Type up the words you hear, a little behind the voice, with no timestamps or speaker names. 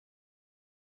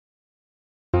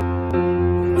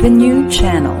The new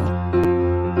channel.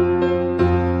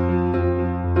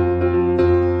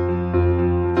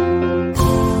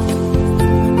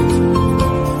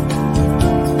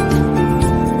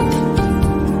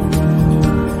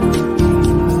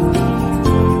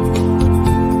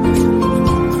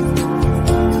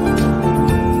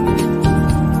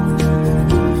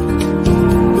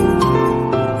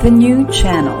 The new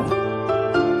channel.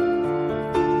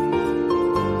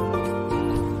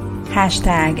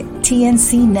 Hashtag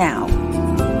TNC Now.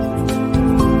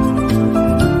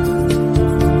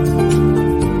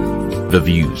 The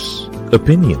views,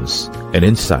 opinions, and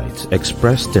insights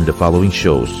expressed in the following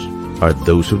shows are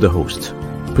those of the host,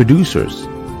 producers,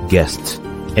 guests,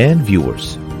 and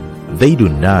viewers. They do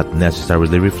not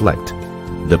necessarily reflect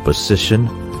the position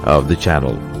of the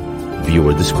channel.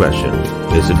 Viewer discretion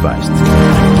is advised.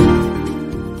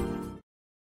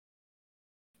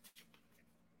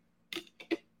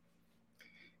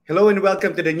 Hello and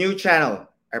welcome to the new channel.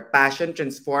 Our passion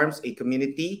transforms a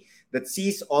community that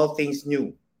sees all things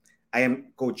new. I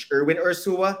am Coach Erwin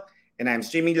Ursua and I'm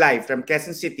streaming live from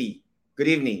Quezon City. Good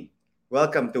evening.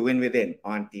 Welcome to Win Within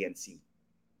on TNC.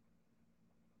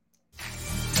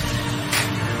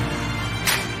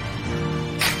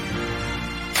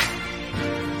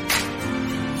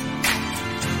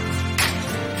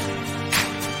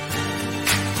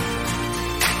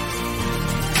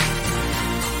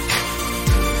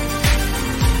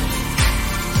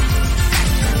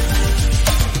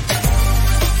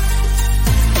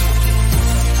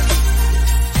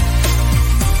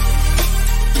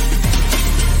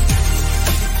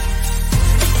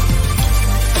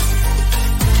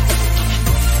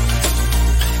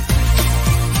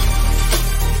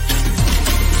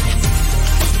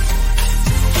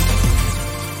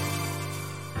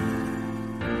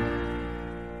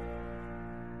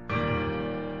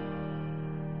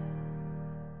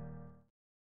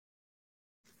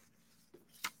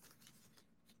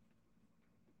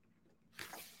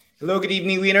 Hello, good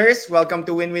evening, winners. Welcome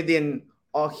to Win Within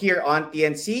here on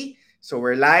TNC. So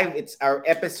we're live. It's our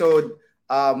episode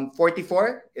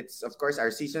 44. It's, of course, our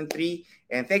season 3.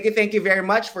 And thank you very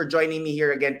much for joining me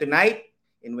here again tonight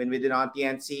in Win Within on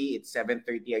TNC. It's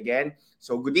 7:30 again.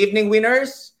 So good evening,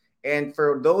 winners. And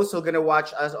for those who are going to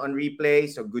watch us on replay,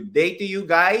 so good day to you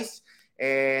guys.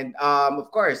 And, of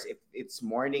course, if it's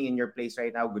morning in your place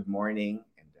right now, good morning.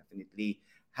 And definitely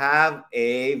have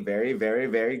a very, very,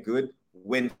 very good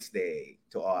Wednesday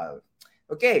to all.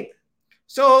 Okay,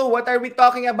 so what are we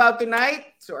talking about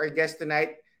tonight? So our guest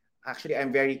tonight, actually,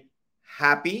 I'm very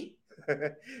happy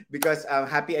because I'm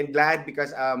happy and glad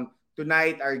because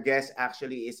tonight our guest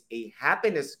actually is a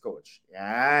happiness coach.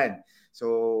 Yan.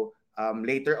 So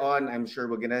later on, I'm sure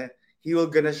he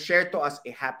will gonna share to us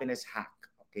a happiness hack.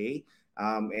 Okay,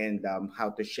 and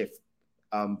how to shift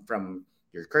from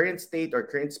your current state or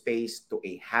current space to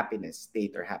a happiness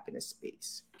state or happiness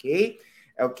space.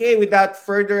 Okay, without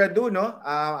further ado,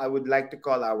 I would like to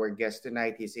call our guest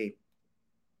tonight. He's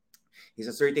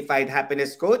a certified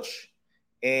happiness coach.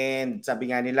 And sabi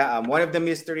nga nila, one of the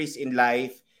mysteries in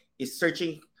life is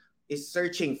searching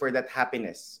for that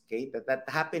happiness. Okay, that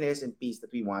happiness and peace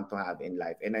that we want to have in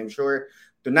life. And I'm sure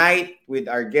tonight with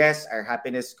our guest, our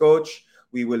happiness coach,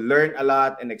 we will learn a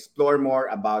lot and explore more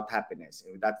about happiness.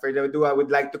 And without further ado, I would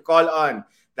like to call on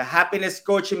the happiness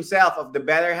coach himself of the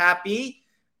Better Happy,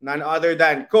 none other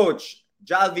than Coach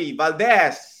Jalvi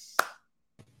Valdez.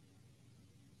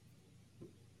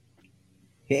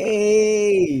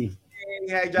 Hey!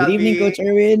 Hi, Jalvi. Good evening, Coach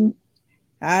Erwin.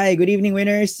 Hi, good evening,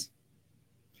 winners.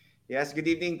 Yes, good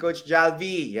evening, Coach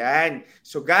Jalvi. Yan.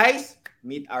 So guys,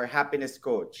 meet our happiness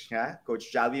coach,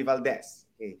 Coach Jalvi Valdez.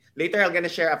 Okay. Later, I'm gonna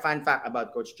share a fun fact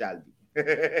about Coach Jalvi.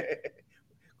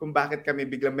 Kung bakit kami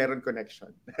biglang meron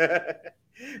connection.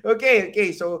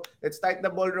 Okay, so let's start the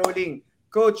ball rolling.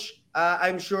 Coach,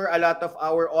 I'm sure a lot of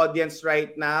our audience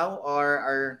right now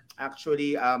are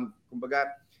actually, some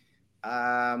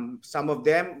of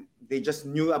them, they just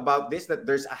knew about this, that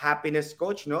there's a happiness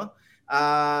coach, no?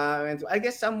 And I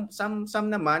guess some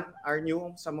naman are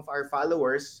new, some of our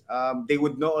followers, they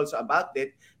would know also about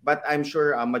it, but I'm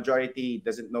sure a majority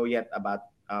doesn't know yet about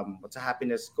what's a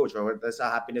happiness coach or what does a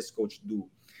happiness coach do.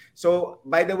 So,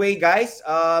 by the way, guys,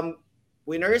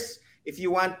 winners, if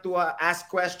you want to ask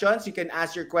questions, you can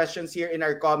ask your questions here in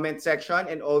our comment section.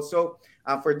 And also,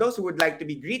 for those who would like to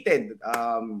be greeted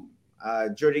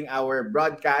during our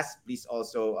broadcast, please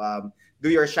also do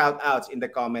your shout outs in the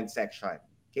comment section.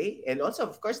 Okay. And also,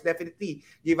 of course, definitely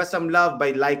give us some love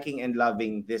by liking and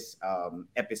loving this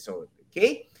episode.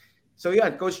 Okay. So,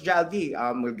 yun, Coach Jalvi,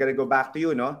 we're going to go back to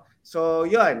you, no? So,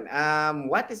 yun,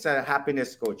 what is a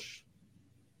happiness coach?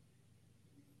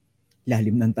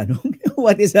 Lalim ng tanong.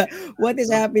 What is a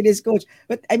happiness coach?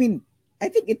 But I mean, I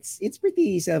think it's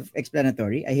pretty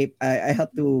self-explanatory. I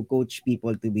help to coach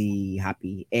people to be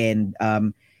happy. And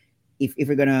if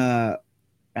we're gonna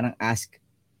parang ask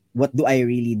what do I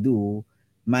really do,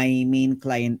 my main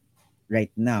clients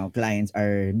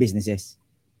are businesses.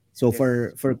 So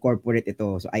Yes. for corporate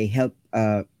ito, so I help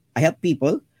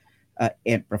people,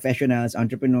 and professionals,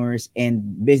 entrepreneurs, and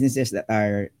businesses that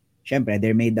are, syempre,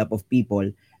 they're made up of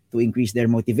people to increase their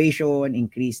motivation,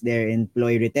 increase their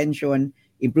employee retention,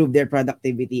 improve their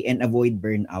productivity, and avoid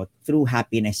burnout through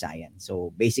happiness science.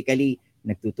 So basically,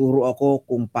 nagtuturo ako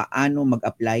kung paano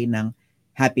mag-apply ng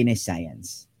happiness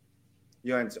science.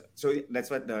 Yun. So that's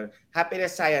what the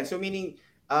happiness science. So meaning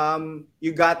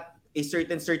you got a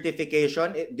certain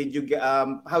certification. Did you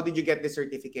how did you get the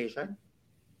certification?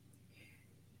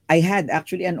 I had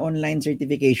actually an online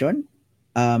certification.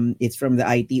 It's from the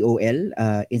ITOL,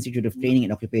 Institute of Training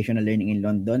and Occupational Learning in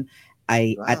London.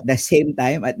 Wow. At the same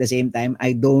time,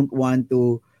 I don't want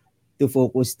to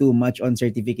focus too much on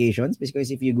certifications,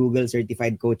 because if you Google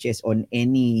certified coaches on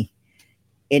any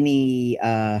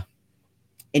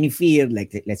field,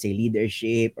 like let's say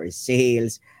leadership or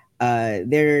sales,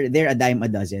 they're a dime a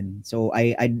dozen. So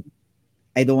I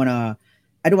don't wanna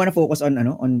focus on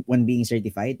on being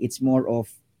certified. It's more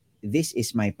of, this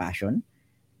is my passion.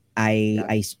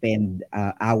 I spend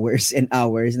hours and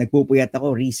hours, nagpupuyat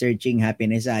ako researching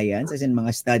happiness science, as in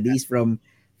mga studies from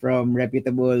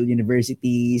reputable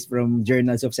universities, from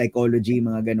journals of psychology,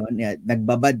 mga ganon. Yeah,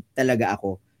 nagbabad talaga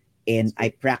ako, and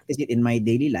I practice it in my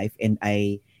daily life, and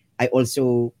I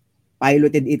also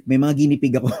piloted it. May mga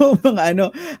ginipig ako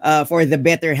mga for the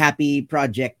Better Happy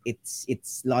project.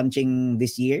 It's launching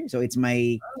this year, so it's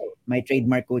my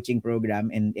trademark coaching program,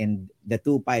 and the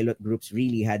two pilot groups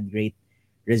really had great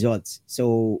results.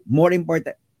 So more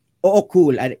important,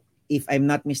 cool. If I'm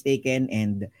not mistaken,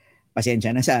 and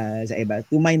pasensya na sa iba,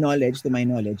 to my knowledge,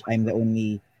 I'm the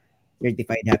only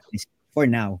certified happiness for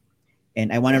now.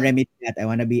 And I want to remedy that. I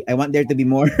want there to be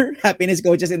more happiness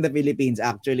coaches in the Philippines,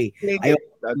 actually.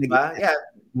 Diba? Yeah,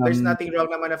 there's nothing wrong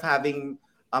naman of having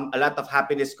a lot of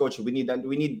happiness coach. We need, I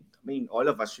mean, all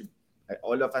of us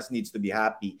needs to be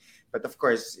happy. But of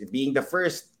course, being the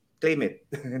first, claim it.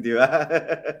 Di ba?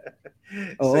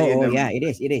 Yeah,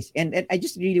 it is. And I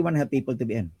just really want to help people to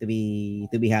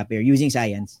be happier using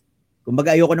science.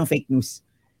 Kumbaga, ayoko ng fake news.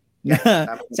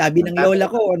 Sabi ng lola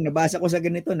ko, nabasa ko sa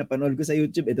ganito, napanood ko sa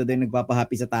YouTube, ito din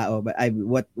nagpapahappy sa tao. But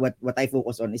what I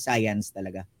focus on is science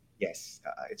talaga. Yes,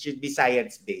 it should be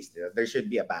science-based. There should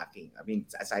be a backing. I mean,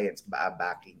 a science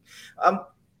backing.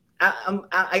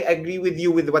 I agree with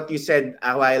you with what you said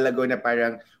a while ago na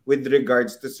parang with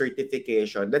regards to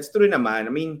certification. That's true naman.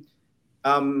 I mean,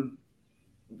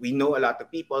 we know a lot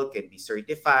of people can be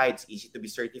certified. It's easy to be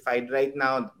certified right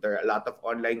now. There are a lot of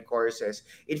online courses.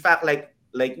 In fact,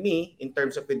 like me, in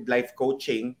terms of with life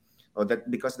coaching,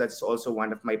 because that's also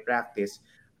one of my practice,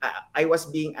 I was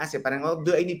being asked, parang,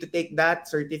 do I need to take that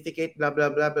certificate, blah, blah,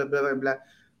 blah, blah, blah, blah.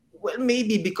 Well,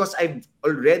 maybe because I've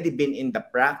already been in the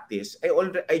practice.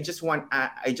 I just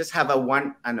have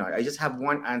one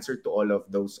answer to all of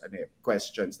those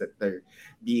questions that they're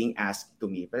being asked to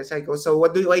me. But as I go, so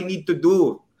what do I need to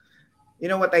do? You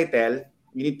know what I tell?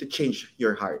 You need to change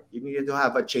your heart. You need to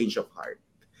have a change of heart.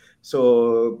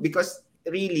 So because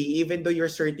really, even though you're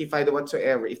certified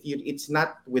whatsoever, if it's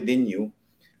not within you,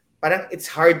 parang it's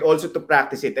hard also to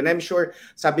practice it. And I'm sure,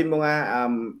 sabi mo nga,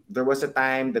 there was a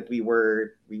time that we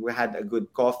had a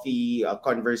good coffee, a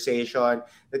conversation,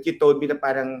 that you told me na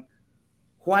parang,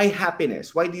 why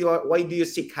happiness? Why do you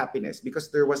seek happiness?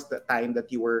 Because there was the time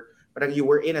that you were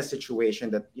in a situation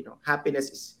that,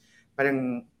 happiness is,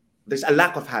 parang, there's a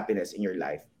lack of happiness in your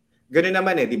life. Ganun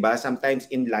naman di ba? Sometimes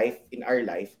in our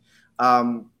life,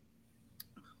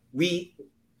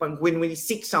 when we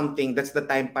seek something, that's the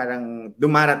time parang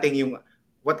dumarating yung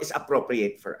what is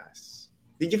appropriate for us.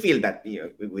 Did you feel that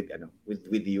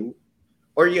with you?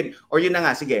 Or yun na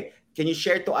nga, sige, can you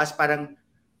share to us parang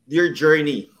your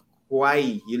journey,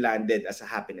 why you landed as a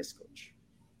happiness coach?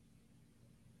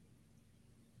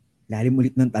 Lalim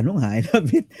ulit ng tanong, ha? I love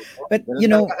it. But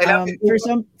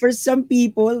for some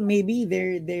people, maybe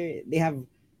they have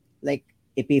like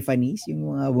epiphanies, yung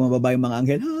mga bumababa yung mga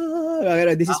anghel,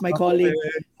 this is my calling.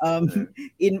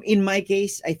 In my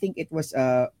case, I think it was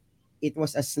a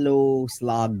slow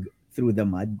slog through the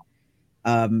mud.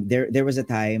 There was a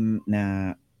time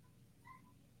na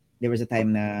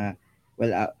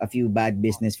a few bad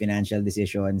business financial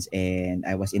decisions, and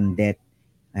I was in debt.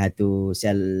 I had to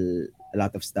sell a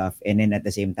lot of stuff, and then at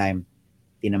the same time,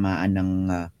 tinamaan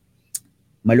ng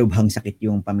malubhang sakit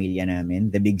yung pamilya namin,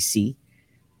 the big C.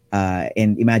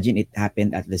 And imagine it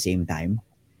happened at the same time.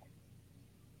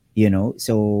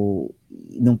 So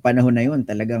nung panahon na yun,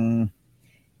 talagang,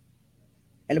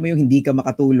 alam mo yung hindi ka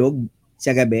makatulog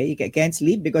sa gabi, you can't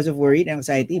sleep because of worry and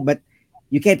anxiety, but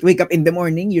you can't wake up in the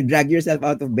morning, you drag yourself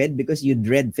out of bed because you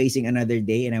dread facing another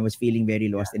day, and I was feeling very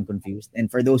lost and confused.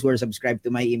 And for those who are subscribed to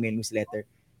my email newsletter,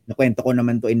 nakwento ko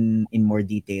naman to in more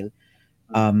detail.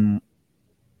 And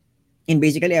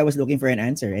basically, I was looking for an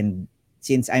answer, and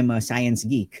since I'm a science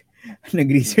geek,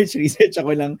 nag-research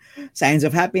ako lang, science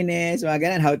of happiness, mga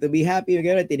ganun, how to be happy, mga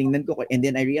ganun, tinignan ko, and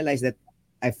then I realized that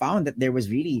I found that there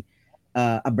was really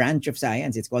a branch of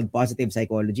science. It's called positive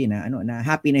psychology, na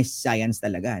happiness science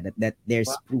talaga, that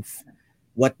there's proof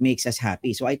what makes us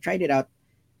happy. So I tried it out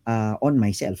on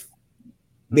myself.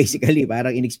 Basically,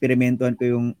 parang inexperimentuhan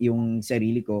ko yung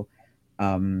sarili ko,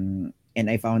 and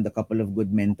I found a couple of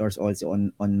good mentors also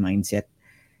on mindset.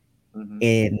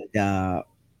 And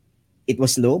it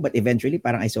was slow, but eventually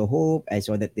parang I saw hope. I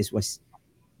saw that this was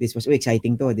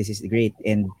exciting to. This is great,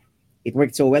 and it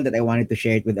worked so well that I wanted to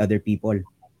share it with other people.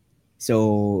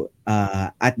 So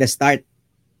at the start,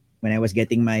 when I was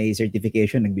getting my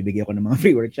certification, nagbibigay ako ng mga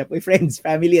free workshop. With friends,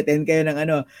 family, attend kayo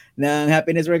ng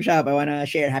happiness workshop. I wanna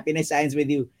share happiness science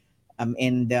with you.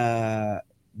 And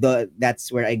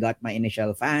that's where I got my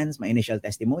initial fans, my initial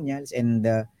testimonials, and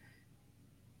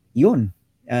yun.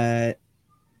 The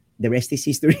rest is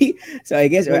history. So I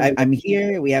guess I'm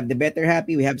here. We have the Better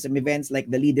Happy. We have some events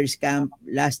like the Leaders Camp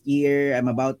last year.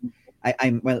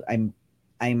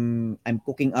 I'm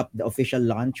cooking up the official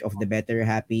launch of the Better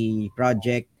Happy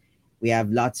project. We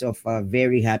have lots of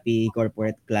very happy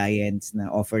corporate clients na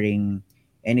offering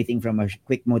anything from a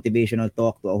quick motivational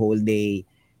talk to a whole day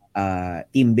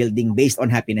team building based on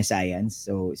happiness science.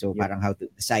 So parang the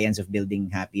science of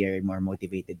building happier, more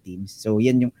motivated teams. So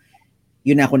yun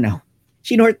ako now.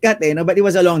 Shortcut, no? But it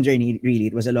was a long journey, really.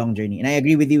 It was a long journey. And I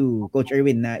agree with you, Coach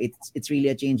Erwin, na it's really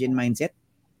a change in mindset.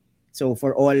 So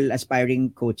for all aspiring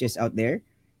coaches out there,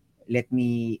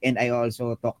 and I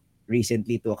also talked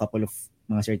recently to a couple of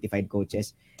mga certified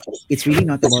coaches. It's really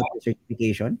not about the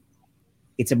certification.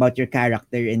 It's about your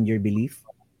character and your belief.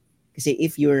 Kasi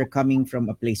if you're coming from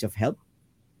a place of help,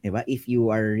 diba? If you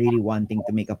are really wanting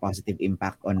to make a positive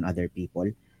impact on other people,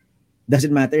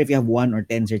 doesn't matter if you have 1 or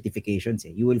 10 certifications,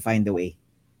 you will find a way.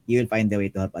 You will find a way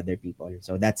to help other people.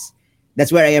 So that's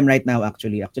where I am right now,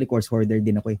 actually. Actually, course hoarder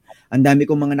din ako. Ang dami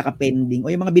kong mga naka-pending. O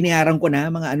yung mga binayaran ko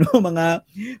na, mga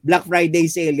Black Friday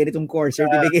sale, ganitong course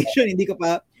certification, hindi ko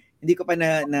pa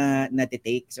na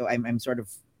take. So I'm sort of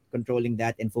controlling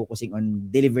that and focusing on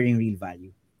delivering real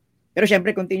value. Pero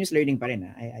syempre, continuous learning pa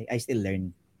rin. I still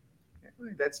learn.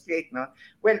 That's great, no?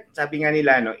 Well, sabi nga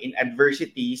nila, no, in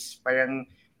adversities, parang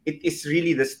it is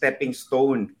really the stepping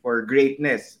stone for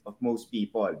greatness of most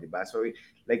people, diba? So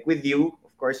like with you,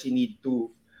 of course, you need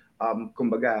to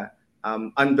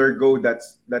undergo that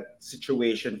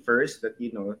situation first, that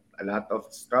a lot of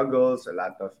struggles, a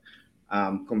lot of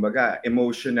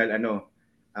emotional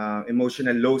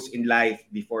lows in life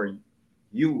before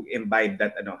you imbibe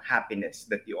that happiness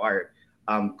that you are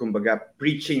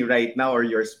preaching right now, or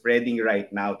you're spreading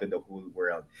right now to the whole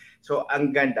world. So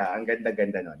ang ganda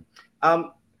nun.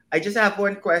 I just have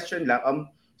one question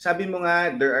lang. Sabi mo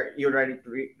nga,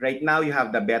 right now you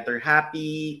have the Better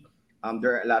Happy.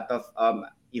 There are a lot of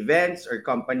events or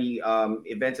company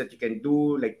events that you can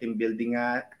do, like team building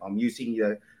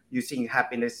using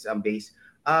happiness base.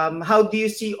 How do you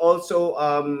see also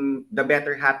the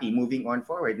Better Happy moving on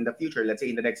forward in the future? Let's say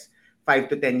in the next 5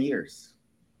 to 10 years.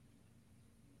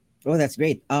 Oh, that's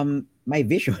great. My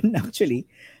vision actually,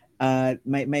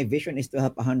 my vision is to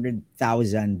help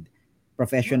 100,000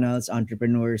 professionals,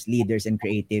 entrepreneurs, leaders, and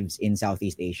creatives in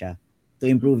Southeast Asia to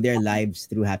improve their lives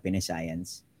through happiness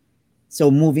science.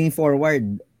 So moving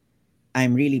forward,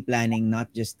 I'm really planning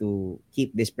not just to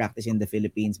keep this practice in the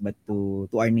Philippines, but to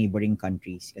our neighboring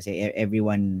countries. Kasi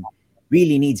everyone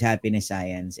really needs happiness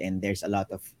science, and there's a lot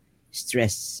of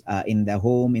stress in the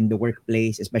home, in the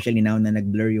workplace, especially now na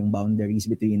nag-blur yung boundaries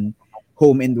between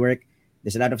home and work.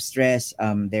 There's a lot of stress.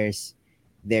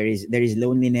 There is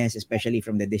loneliness, especially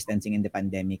from the distancing and the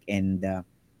pandemic, and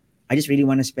I just really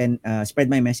want to spread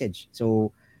my message.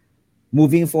 So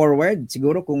moving forward,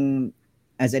 siguro kung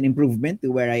as an improvement to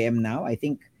where I am now, I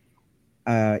think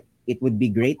it would be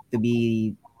great to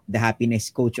be the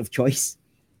happiness coach of choice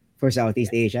for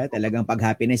Southeast Asia. Talagang pag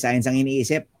happiness science ang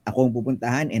iniisip, ako ang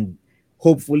pupuntahan, and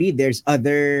hopefully there's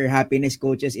other happiness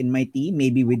coaches in my team,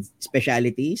 maybe with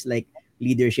specialities like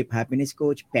leadership happiness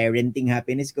coach, parenting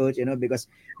happiness coach, because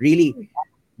really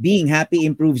being happy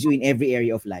improves you in every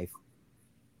area of life.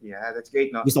 Yeah, that's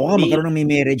great, no? Gusto ko nga magkaroon ng may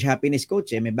marriage happiness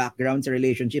coach may background sa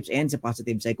relationships and sa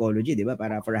positive psychology, di ba?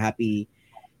 Para for a happy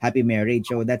marriage.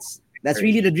 So that's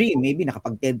really the dream. Maybe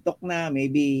nakapag-TED Talk na,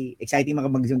 maybe exciting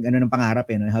ng pangarap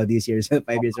no? How do you see yourself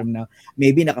 5 years from now?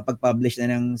 Maybe nakapag-publish na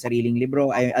ng sariling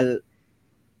libro. I'll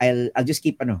just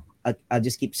keep I'll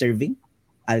just keep serving.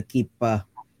 I'll keep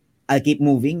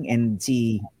moving and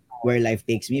see where life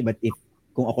takes me. But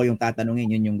kung ako yung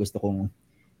tatanungin, yun yung gusto kong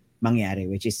mangyari,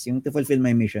 which is yung to fulfill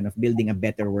my mission of building a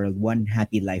better world, one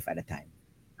happy life at a time.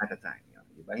 At a time,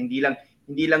 diba?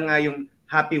 Hindi lang nga yung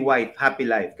happy wife, happy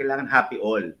life. Kailangan happy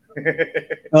all.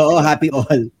 Oo, happy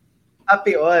all.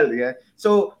 Happy all, yeah.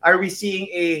 So, are we seeing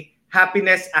a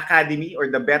happiness academy or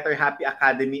the Better Happy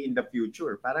Academy in the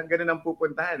future? Parang ganun ang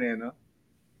pupuntahan, no?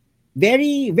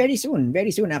 Very, very soon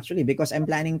actually, because I'm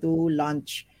planning to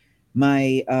launch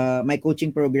my coaching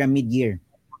program mid-year.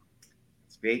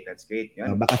 That's great.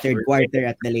 Yan. Baka third quarter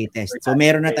at the latest. So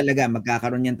meron na talaga,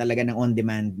 magkakaroon yan talaga ng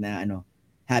on-demand na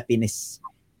happiness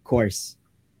course.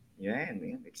 Yan.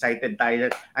 Excited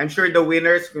tayo. I'm sure the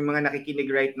winners, yung mga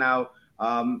nakikinig right now,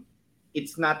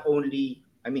 it's not only,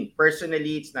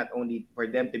 personally, it's not only for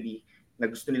them to be, na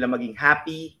gusto nila maging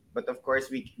happy, but of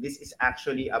course, this is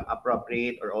actually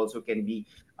appropriate or also can be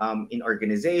in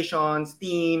organizations,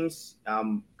 teams,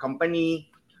 company.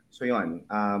 So yun,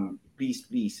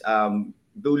 please,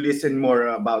 do listen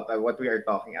more about what we are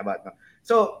talking about.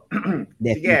 So,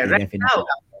 sige, right now,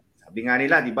 sabi nga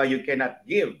nila, di ba, you cannot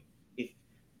give if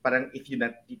you're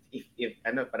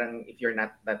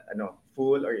not that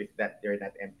full or if that you're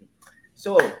not empty.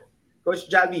 So, Coach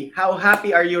Javi, how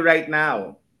happy are you right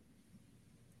now?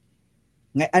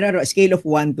 Scale of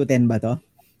 1 to 10 ba to?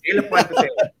 Scale of 1 to 10.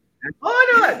 Oh,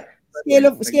 no.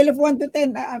 Scale of 1 to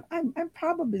 10. I'm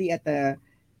probably at a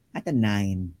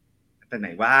 9. At a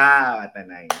 9. Wow, at a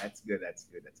 9. That's good. That's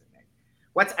a 9.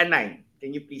 What's a 9?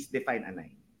 Can you please define a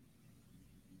 9?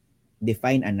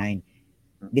 Define a 9.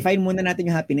 Define muna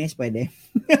natin yung happiness, pwede?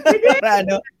 Para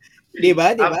Di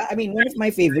ba? One of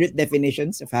my favorite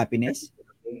definitions of happiness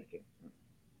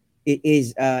it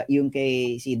is yung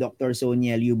kay si Dr.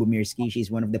 Sonia Lyubomirsky.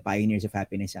 She's one of the pioneers of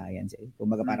happiness science.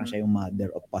 Kumbaga parang siya yung mother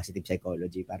of positive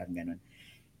psychology, parang ganun.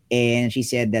 And she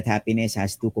said that happiness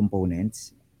has 2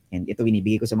 components. And ito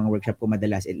binibigay ko sa mga workshop ko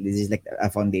madalas. This is like a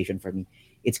foundation for me.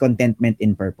 It's contentment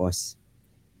and purpose.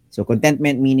 So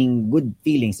contentment meaning good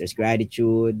feelings. There's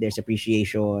gratitude, there's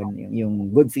appreciation,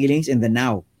 yung good feelings in the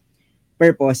now.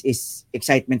 Purpose is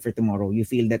excitement for tomorrow. You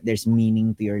feel that there's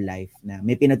meaning to your life. Na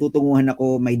may pinatutunguhan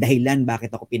ako, may dahilan bakit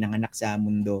ako pinanganak sa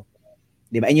mundo.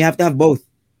 Diba? And you have to have both.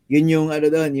 Yun yung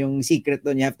yung secret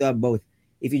doon. You have to have both.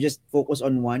 If you just focus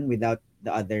on one without the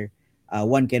other,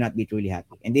 one cannot be truly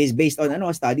happy. And this is based on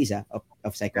studies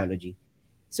of psychology.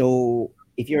 So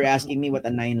if you're asking me what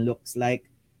a 9 looks like,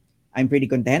 I'm pretty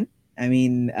content. Happy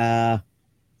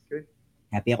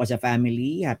ako sa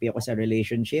family, happy ako sa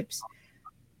relationships.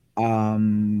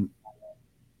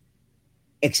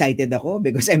 Excited ako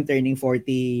because I'm turning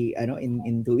 40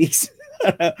 in 2 weeks.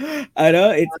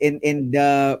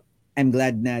 I'm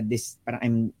glad na this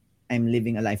parang I'm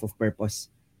living a life of purpose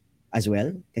as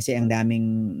well kasi ang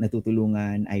daming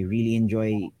natutulungan. I really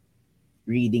enjoy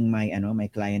reading my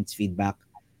clients' feedback,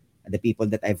 the people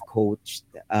that I've coached.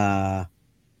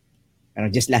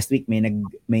 Just last week may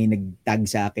nagtag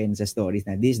sa akin sa stories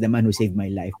na this is the man who saved my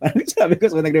life. Parang sabi ko,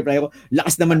 so nag-reply ako,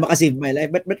 lakas naman makasave my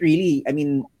life. But really,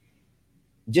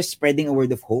 just spreading a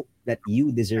word of hope that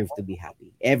you deserve to be happy.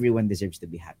 Everyone deserves to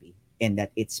be happy. And that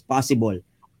it's possible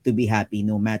to be happy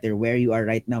no matter where you are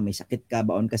right now. May sakit ka,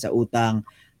 baon ka sa utang,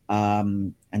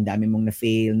 ang dami mong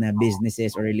na-fail na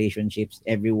businesses or relationships,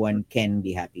 everyone can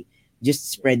be happy.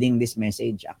 Just spreading this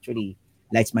message actually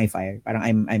lights my fire.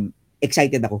 Parang I'm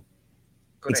excited ako.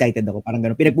 Correct. Excited ako. Parang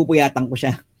gano'n. Pinagpupuyatan ko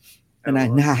siya.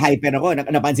 Na-hyper ako.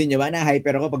 Napansin niyo ba?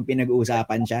 Na-hyper ako pag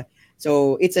pinag-uusapan siya.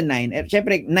 So, it's a 9.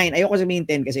 Siyempre, 9. Ayoko sabihin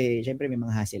 10 kasi siyempre may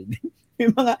mga hassle.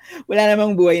 Wala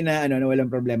namang buhay na walang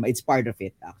problema. It's part of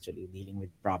it actually. Dealing with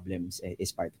problems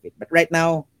is part of it. But right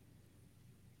now,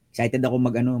 excited ako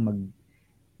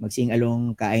mag-sing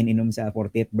along, kain, inom sa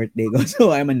 40th birthday ko. So,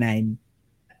 I'm a 9.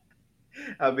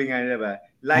 Sabi nga nila ba?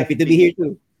 Happy to be here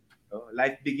too.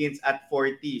 Life begins at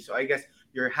 40. So, I guess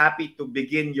you're happy to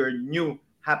begin your new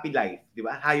happy life. Di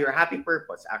ba? Your happy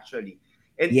purpose actually.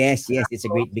 And yes. It's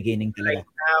a great beginning talaga.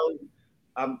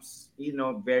 Right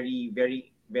now, very,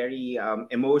 very, very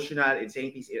emotional. It's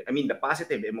saying things, the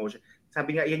positive emotion.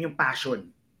 Sabi nga, yan yung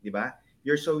passion. Di ba?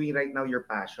 You're showing right now your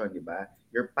passion, di ba?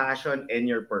 Your passion and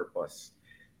your purpose.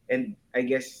 And I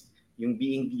guess you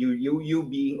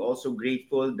being also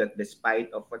grateful that despite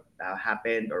of what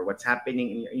happened or what's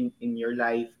happening in your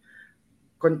life,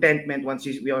 contentment, once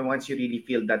you really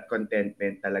feel that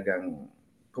contentment, talagang,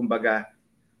 kumbaga,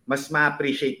 mas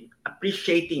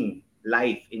appreciating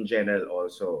life in general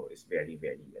also is very,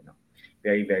 very,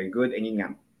 very, very good. And yun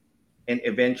nga, and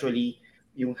eventually,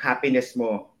 yung happiness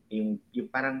mo, yung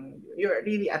parang, you're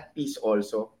really at peace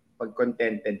also pag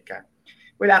contented ka.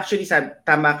 Well, actually,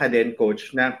 tama ka din,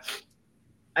 Coach, na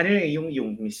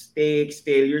yung mistakes,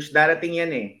 failures, darating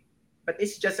yan eh. But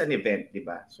it's just an event, di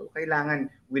ba? So, kailangan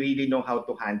we really know how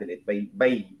to handle it by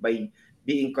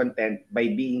being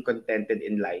contented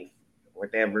in life,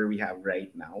 whatever we have right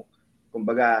now.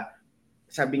 Kumbaga,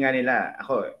 sabi nga nila,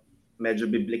 ako, medyo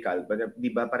biblical, but di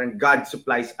ba, parang God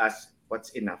supplies us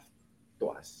what's enough to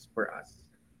us, for us.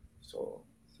 So,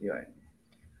 yun.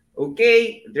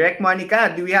 Okay, Direct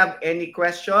Monica, do we have any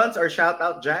questions or shout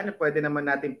out dyan na pwede naman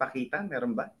natin pakita?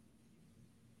 Meron ba?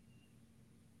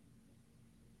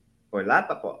 Wala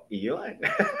pa po. Iyon.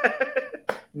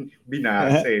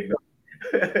 Binasa no?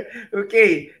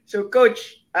 Okay, so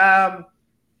Coach,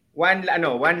 one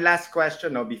last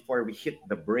question before we hit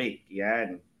the break.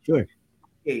 Yan. Sure.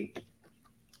 Okay.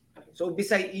 So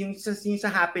beside yung sa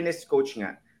happiness, Coach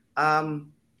nga,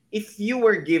 if you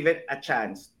were given a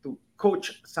chance to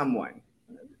coach someone,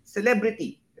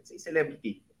 celebrity, let's say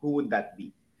celebrity, who would that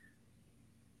be?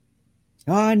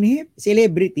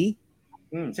 Celebrity?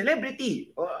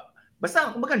 Celebrity.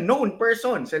 Basta kumbaga known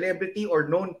person, celebrity or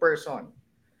known person.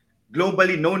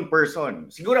 Globally known person.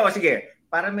 Siguro, sige,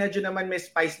 para medyo naman may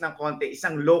spice ng konti,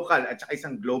 isang local at saka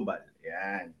isang global.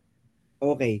 Yan.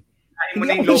 Okay.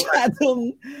 Hindi ako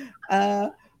masyadong,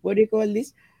 what do you call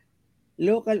this?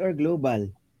 Local or global?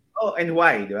 Oh, and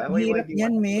why? Di ba? Ang hirap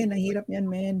niyan,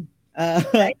 men.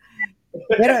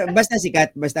 Pero basta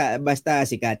sikat. Basta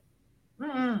sikat.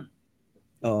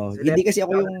 Oo. Hindi kasi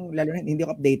ako yung, lalo na, hindi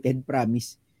ako updated,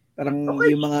 promise. Parang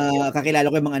yung mga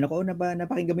kakilala ko, yung mga ano ko,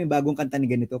 napakinggan mo yung bagong kanta ni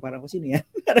ganito. Parang ko, sino yan?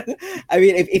 I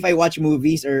mean, if I watch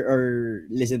movies or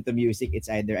listen to music, it's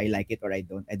either I like it or I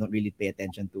don't. I don't really pay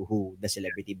attention to who the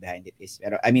celebrity behind it is.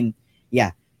 Pero I mean,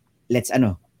 yeah, let's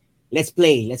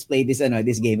play this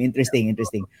game. Interesting.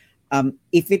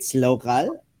 If it's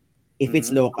local,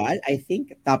 I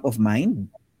think top of mind,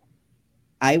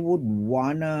 I would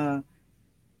wanna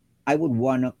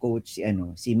coach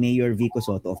si Mayor Vico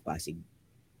Soto of Pasig.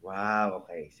 Wow,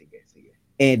 okay. Sige.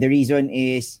 The reason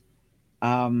is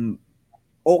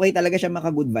okay talaga siya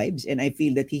maka-good vibes, and I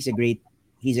feel that he's a great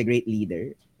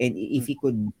leader, and if he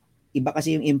could, iba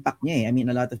kasi yung impact niya eh. I mean,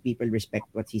 a lot of people respect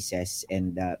what he says,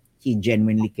 and he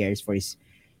genuinely cares for his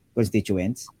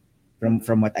constituents from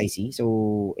what I see.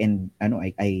 So, and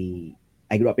I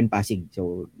grew up in Pasig,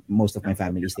 so most of my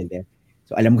family is still there.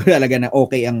 So alam ko talaga na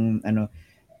okay ang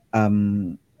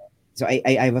so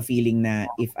I have a feeling na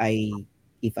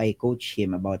if I coach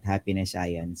him about happiness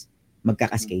science,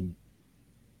 magkakascade.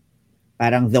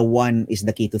 Parang the one is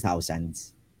the key to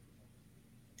thousands.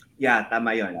 Yeah,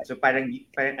 tama yun. So parang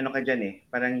ano ka dyan eh,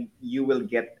 parang you will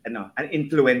get an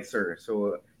influencer.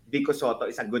 So Vico Soto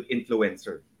is a good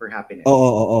influencer for happiness.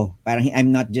 Oo. Parang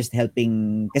I'm not just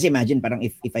helping, kasi imagine parang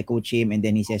if I coach him and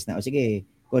then he says na, sige,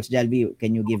 Coach Jalby,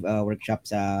 can you give a workshop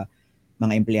sa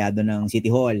mga empleyado ng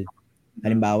City Hall?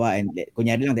 Halimbawa, and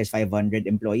kunyari lang, there's 500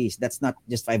 employees. That's not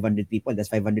just 500 people, that's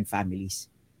 500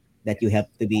 families that you help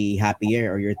to be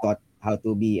happier, or you're taught how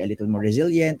to be a little more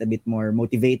resilient, a bit more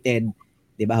motivated,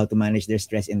 diba? How to manage their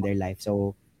stress in their life.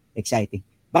 So, exciting.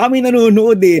 Baka may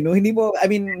nanonood eh, no? Hindi ko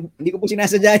po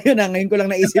sinasadya yun, ngayon ko lang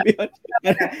naisip yun.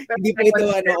 Hindi po ito,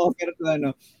 offer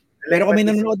ko, Pero kung may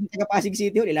nanonood sa Pasig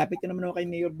City Hall, ilapit ko naman ako kay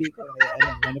Mayor Vico.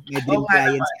 One of my dream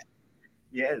clients.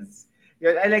 Yes.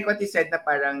 Yun, I like what you said na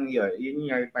parang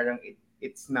parang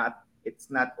it's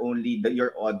not only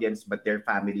your audience but their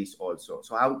families also.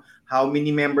 So how many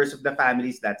members of the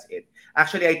families, that's it.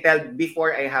 Actually, I tell,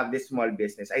 before I have this small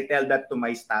business, I tell that to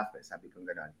my staff. Sabi ko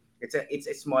gano'n. It's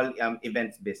a small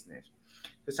events business.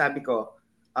 So sabi ko,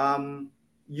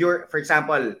 for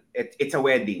example, it's a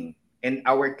wedding and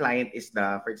our client is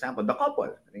for example, the couple.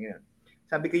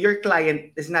 Sabi ko, your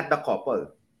client is not the couple.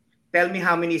 Tell me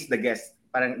how many is the guest.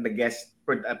 Parang the guest,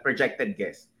 projected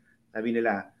guest. Sabi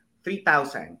nila,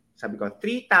 3,000. Sabi ko,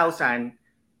 3,000.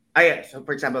 So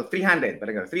for example, 300.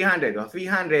 Parang 300 or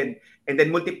 300 and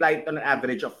then multiply it on an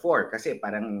average of 4. Kasi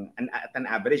parang at an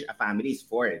average, a family is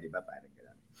 4. Di ba? Parang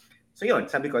gano'n. So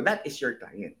yun, sabi ko, that is your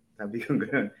client. Sabi ko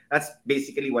gano'n. That's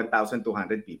basically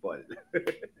 1,200 people.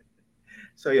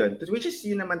 So yun. Which is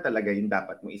yun naman talaga yung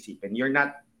dapat mo isipin. You're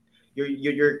not,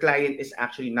 your client is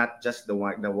actually not just the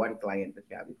one client that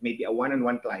you have. It may be a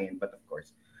one-on-one client, but of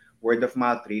course, word of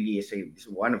mouth really is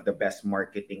one of the best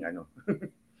marketing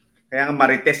Kaya nga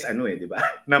Marites di ba?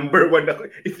 Number 1 ako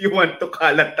if you want to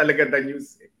kalat talaga the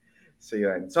news. So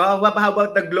yun. So how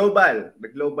about the global? The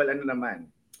global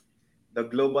naman? The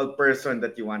global person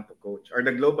that you want to coach or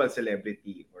the global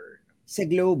celebrity or sa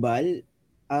global,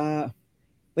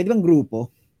 pwede bang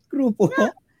grupo? Grupo?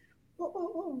 Yeah.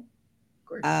 Oo. Of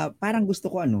course. Parang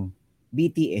gusto ko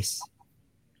BTS.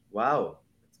 Wow.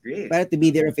 That's great. Para to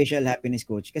be their official happiness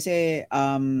coach. Kasi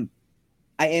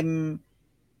I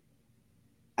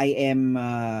am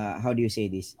how do you say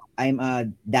this? I'm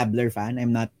a dabbler fan.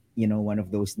 I'm not, one of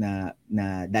those na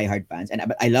diehard fans. And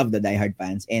I love the diehard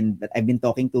fans. And I've been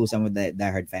talking to some of the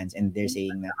diehard fans and they're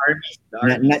saying the armies.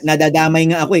 Nadadamay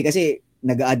nga ako kasi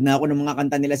nag-add na ako ng mga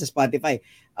kanta nila sa Spotify.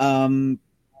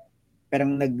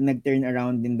 Parang nag-turn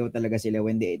around din daw talaga sila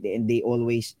when they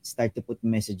always start to put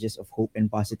messages of hope and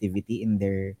positivity in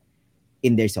their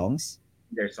songs.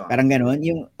 Parang ganon,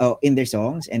 in their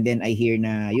songs. And then I hear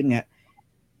na, yun nga,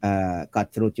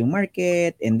 cutthroat yung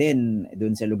market, and then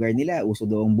doon sa lugar nila uso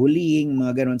daw ang bullying,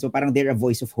 mga ganon. So parang they're a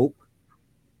voice of hope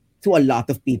to a lot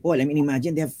of people. I mean,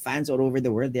 imagine they have fans all over the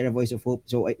world. They're a voice of hope.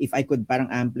 So if I could parang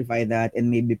amplify that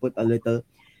and maybe put a little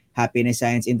happiness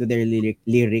science into their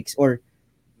lyrics or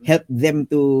help them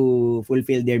to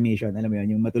fulfill their mission, alam mo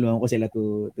yun, yung matulungan ko sila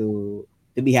to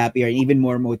be happier and even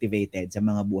more motivated sa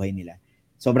mga buhay nila.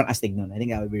 Sobrang astig nun. I think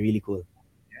that would be really cool.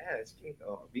 Yeah, that's great.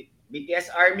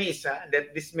 BTS armies,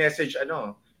 let this message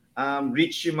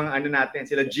reach yung mga natin,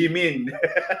 sila Jimin.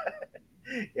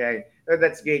 Yeah, so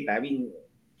that's great. I mean,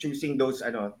 choosing those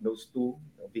two,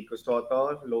 Vico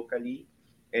Soto locally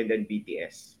and then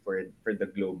BTS for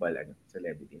the global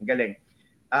celebrity. Galing.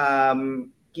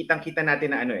 Kitang-kita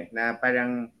natin na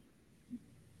parang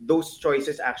those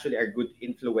choices actually are good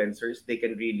influencers. They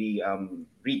can really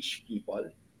reach people,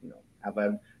 have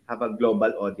a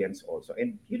global audience also.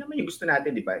 And yun naman yung gusto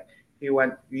natin, di ba? We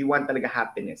want talaga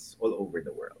happiness all over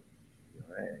the world.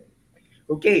 Right.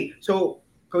 Okay, so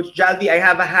Coach Jalvi, I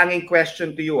have a hanging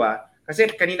question to you kasi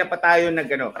kanina pa tayo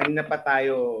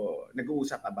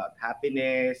nag-uusap about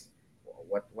happiness,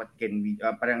 what can we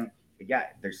parang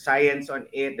there's science on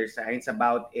it, there's science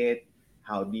about it.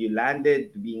 How do you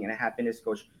landed to being a happiness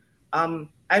coach? I'm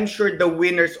sure the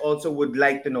winners also would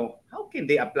like to know how can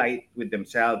they apply it with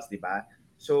themselves, di ba?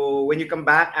 So when you come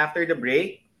back after the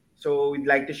break, so we'd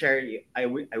like to share. I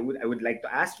would like to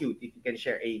ask you if you can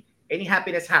share any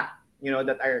happiness hack,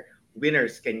 that our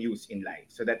winners can use in life,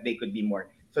 so that they could be more,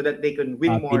 so that they can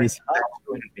win happiness.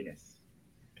 More happiness.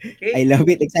 Okay. I love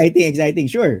it. Exciting.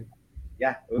 Sure.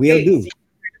 Yeah. Okay. We'll do. See you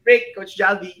after the break, Coach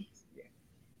Jalvi. Yeah.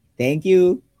 Thank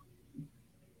you.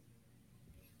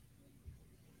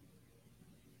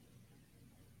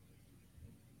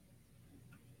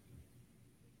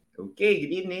 Okay,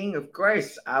 good evening. Of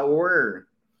course, our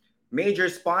major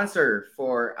sponsor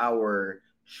for our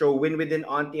show Win Within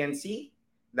on TNC,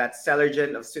 that's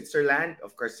Celergen of Switzerland.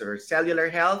 Of course, for cellular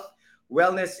health,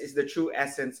 wellness is the true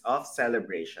essence of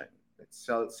celebration. That's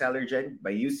Celergen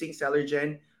by using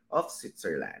Celergen of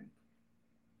Switzerland.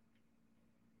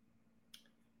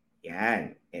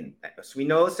 Yan. And as we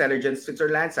know, Celergen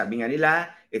Switzerland, sabi nga nila,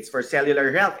 it's for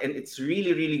cellular health and it's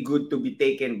really, really good to be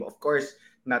taken. Of course,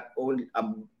 not only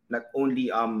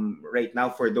right now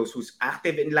for those who's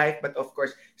active in life, but of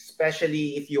course,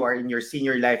 especially if you are in your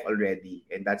senior life already,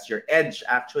 and that's your edge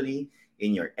actually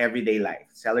in your everyday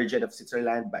life. Celergen of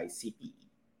Switzerland by CPE.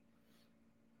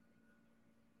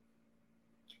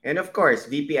 And of course,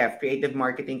 VPF, Creative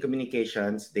Marketing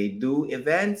Communications, they do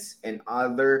events and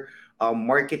other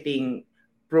marketing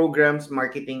programs,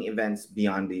 marketing events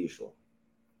beyond the usual.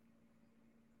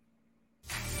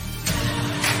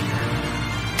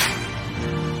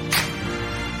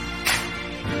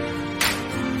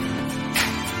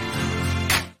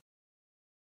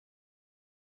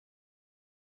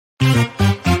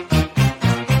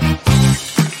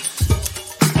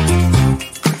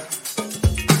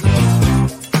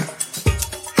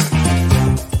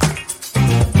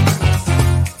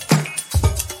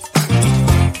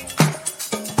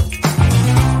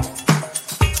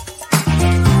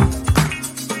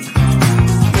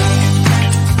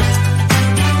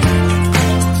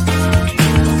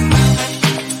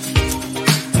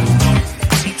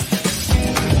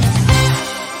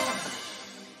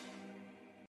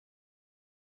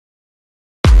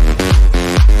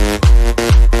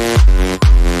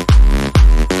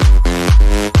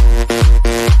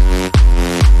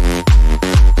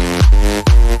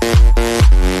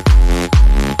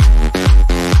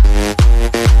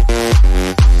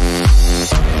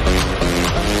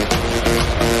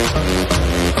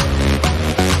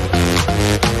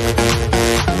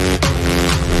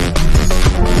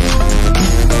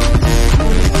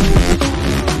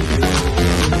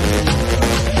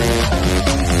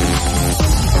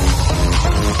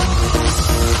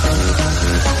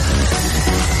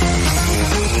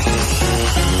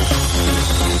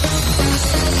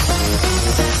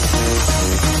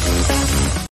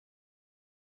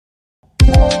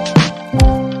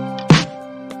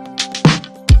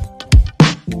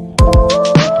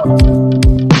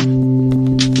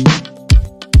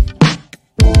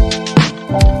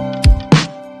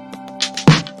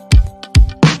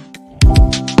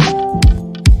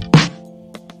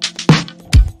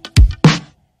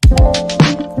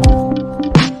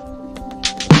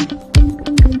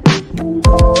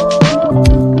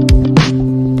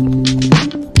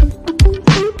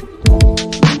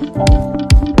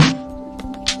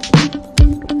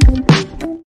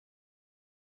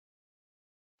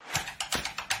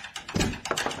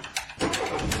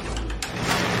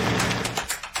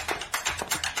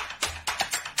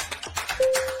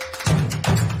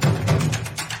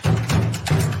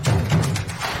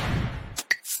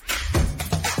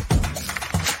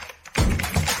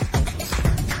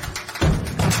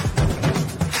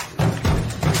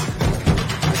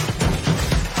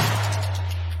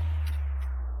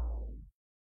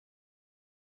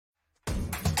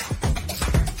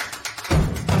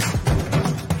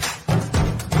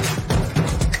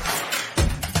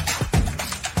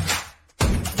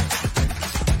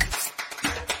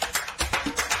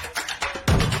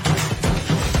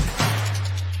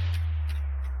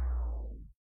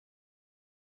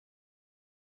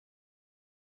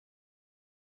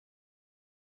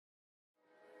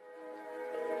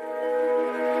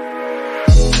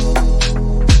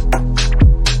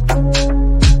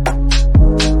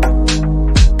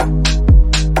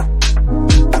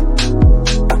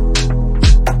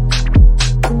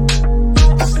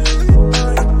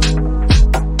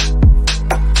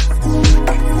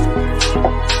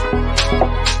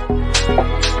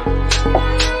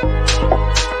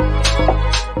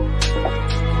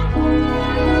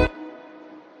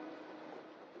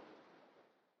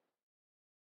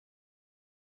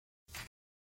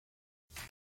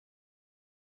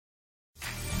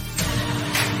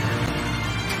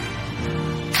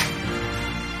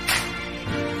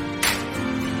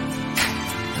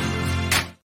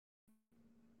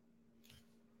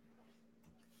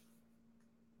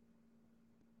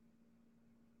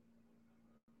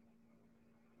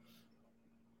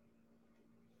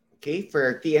 Okay, for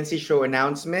our TNC show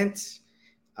announcements,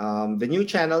 the new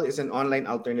channel is an online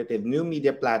alternative new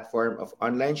media platform of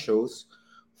online shows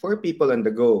for people on the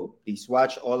go. Please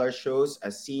watch all our shows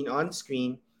as seen on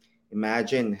screen.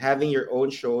 Imagine having your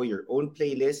own show, your own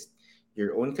playlist,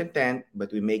 your own content, but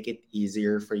we make it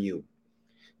easier for you.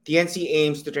 TNC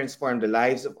aims to transform the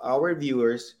lives of our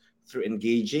viewers through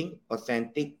engaging,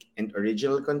 authentic, and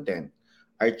original content.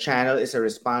 Our channel is a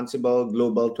responsible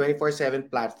global 24/7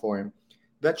 platform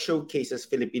that showcases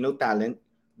Filipino talent,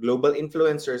 global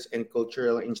influencers, and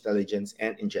cultural intelligence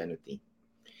and ingenuity.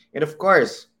 And of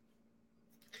course,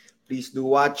 please do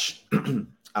watch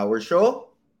our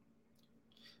show,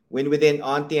 Win Within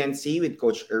on TNC with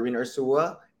Coach Erwin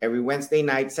Ursua every Wednesday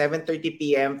night, 7:30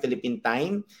 p.m. Philippine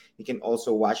time. You can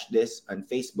also watch this on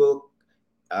Facebook,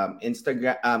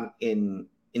 Instagram, in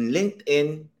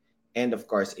LinkedIn, and of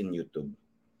course in YouTube.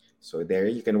 So there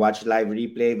you can watch live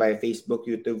replay via Facebook,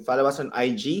 YouTube. Follow us on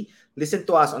IG. Listen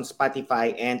to us on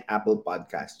Spotify and Apple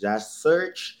Podcasts. Just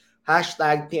search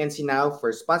hashtag TNC Now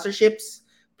for sponsorships.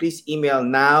 Please email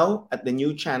now at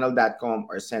thenewchannel.com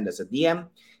or send us a DM.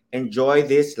 Enjoy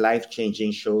these life-changing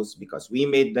shows because we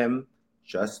made them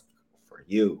just for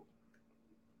you.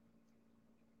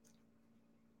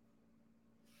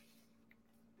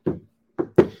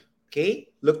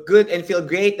 Okay, look good and feel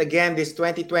great again this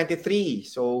 2023.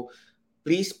 So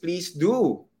please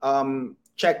do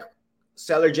check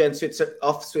Cellergen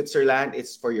of Switzerland.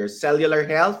 It's for your cellular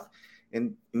health.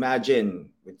 And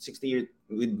imagine with 60 years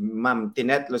with Ma'am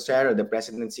Tinette Lucero, the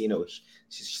presidency,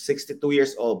 she's 62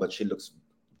 years old, but she looks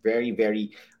very,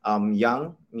 very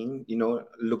young. I mean,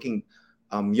 looking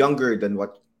younger than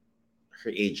what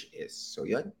her age is. So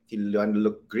yeah, if you want to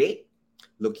look great,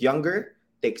 look younger,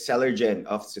 take Cellergen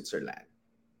of Switzerland.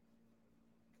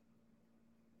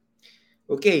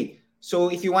 Okay, so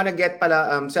if you want to get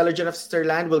Cellergen of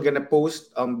Switzerland, we're gonna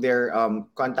post their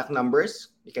contact numbers.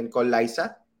 You can call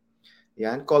Liza.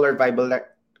 Yeah, call or vibe,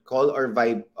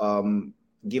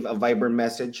 give a Viber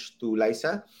message to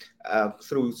Liza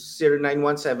through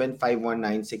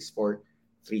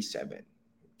 0917-519-6437.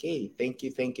 Okay, thank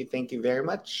you very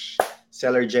much.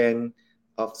 Cellergen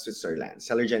of Switzerland,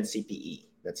 Cellergen CPE.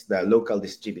 That's the local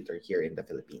distributor here in the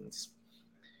Philippines.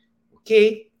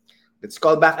 Okay, let's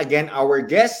call back again our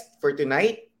guest for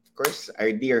tonight. Of course,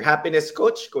 our dear happiness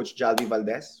coach, Coach Jalvi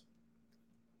Valdez.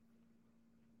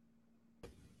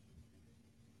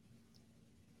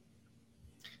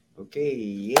 Okay,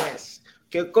 yes.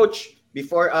 Okay, Coach,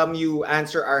 before you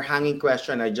answer our hanging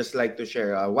question, I'd just like to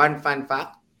share one fun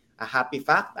fact, a happy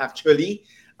fact, actually.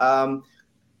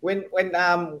 When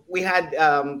we had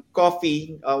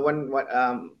coffee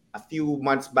a few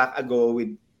months back ago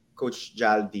with Coach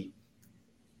Jaldi,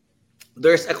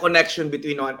 there's a connection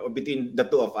between the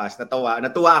two of us.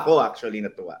 Natuwa ako actually,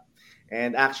 natuwa.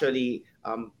 And actually,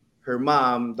 her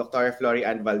mom, Dr. Flory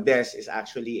Ann Valdez, is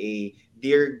actually a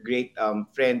dear, great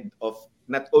friend of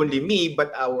not only me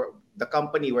but the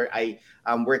company where I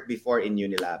worked before in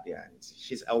Unilab. Yeah.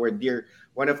 She's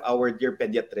one of our dear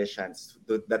pediatricians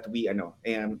that we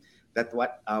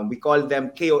we call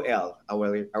them KOL,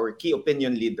 our key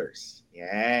opinion leaders.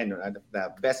 Yeah,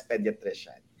 the best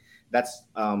pediatrician. That's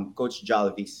Coach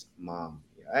Jalvi's mom.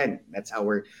 Yan, that's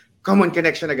our common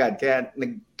connection agad. Kaya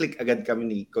nag-click agad kami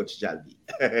ni Coach Jalvi.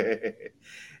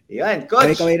 Yan,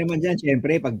 Coach. Kaway naman dyan,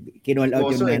 syempre, pag kinall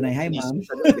out yung nanay, hi ma'am.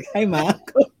 Hi ma'am,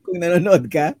 kung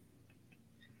nanonood ka.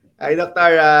 Hi,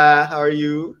 Dr. How are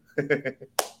you?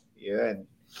 Yan.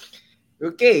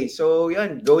 Okay, so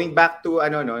yan, going back to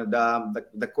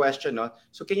the question, no.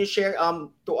 So can you share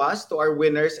to us, to our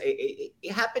winners, a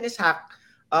happiness hack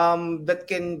that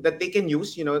they can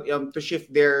use, to shift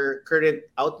their current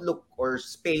outlook or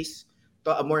space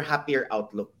to a more happier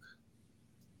outlook?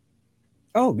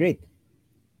 Oh, great.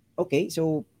 Okay,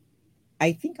 so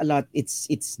I think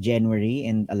it's January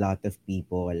and a lot of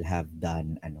people have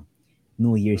done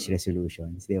New Year's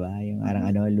resolutions, di ba? Yung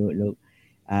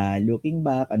looking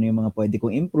back, ano yung mga pwede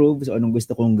kong improve, so anong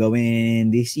gusto kong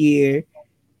gawin this year,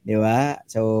 di ba?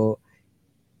 So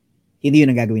hindi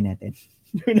yun ang gagawin natin.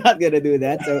 We're not gonna do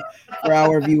that. So for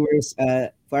our viewers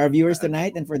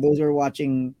tonight and for those who are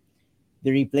watching the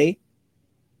replay,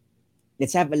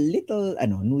 let's have a little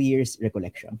New Year's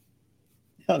recollection.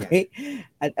 Okay?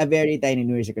 A very tiny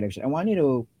New Year's recollection. I want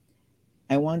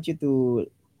you to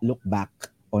look back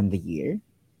on the year.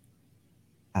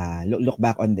 Look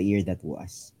back on the year that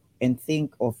was and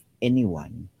think of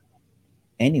anyone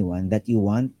that you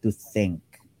want to thank.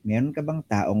 Meron ka bang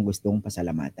taong gustong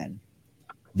pasalamatan?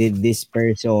 Did this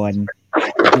person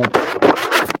help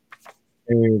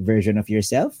a version of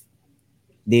yourself?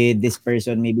 Did this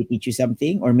person maybe teach you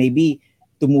something? Or maybe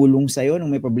tumulong sa'yo nung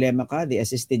may problema ka, they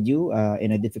assisted you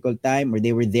in a difficult time, or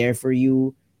they were there for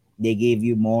you, they gave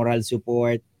you moral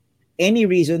support, any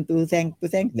reason to thank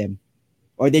them.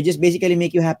 Or they just basically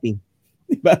make you happy.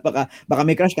 Diba? Baka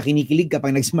may crush ka, kinikilig ka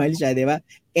pag nag-smile siya, di ba?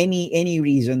 Any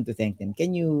reason to thank them.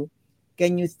 Can you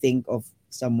think of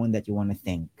someone that you want to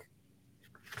thank?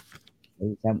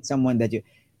 Someone that you,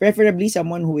 preferably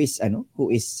someone who is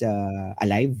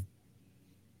alive.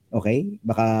 Okay?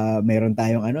 Baka meron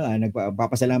tayong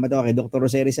nagpapasalamat ako kay Dr.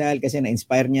 Jose Rizal kasi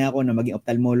na-inspire niya ako na maging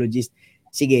ophthalmologist.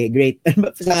 Sige, great.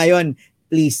 Sa ngayon,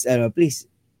 please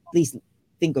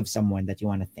think of someone that you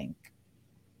want to thank.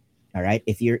 All right?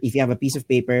 If you have a piece of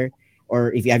paper,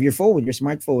 or if you have your phone, your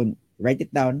smartphone, write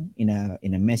it down in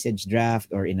a message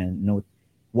draft or in a note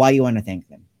why you want to thank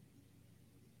them.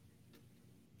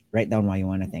 Write down why you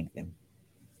want to thank them.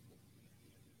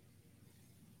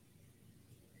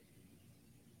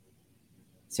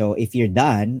 So if you're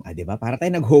done, di ba? Para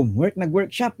tayo nag-homework,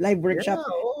 nag-workshop, live workshop.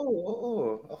 Yeah,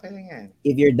 oo. Okay lang yan.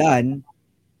 If you're done,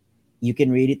 you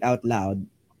can read it out loud,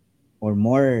 or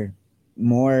more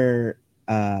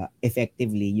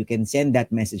effectively, you can send that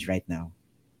message right now.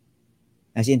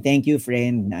 As in, thank you,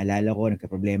 friend. Naalala ko,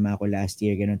 nagka-problema ako last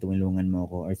year, ganun, tumulungan mo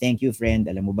ako. Or thank you,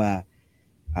 friend. Alam mo ba,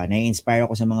 na-inspire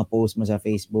ako sa mga post mo sa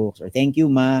Facebook. Or thank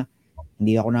you, ma.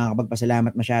 Hindi ako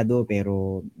nakakapagpasalamat masyado,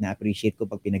 pero na-appreciate ko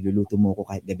pag pinagluluto mo ko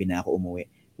kahit gabi na ako umuwi.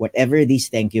 Whatever these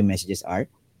thank you messages are,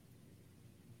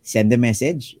 send the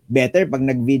message. Better pag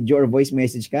nag-video or voice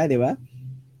message ka, di ba?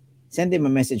 Send them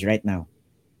a message right now.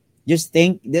 Just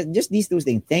these two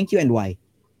things. Thank you and why.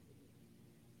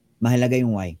 Mahalaga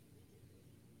yung why.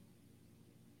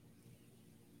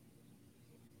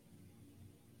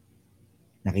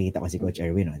 Nakikita ko si Coach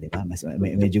Erwin, di ba?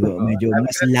 Medyo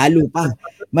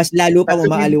mas lalo pa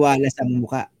umaaliwalas ang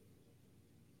mukha.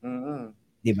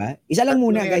 Di ba? Isa lang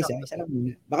muna, guys. Isa lang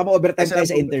muna. Baka ma-overtime tayo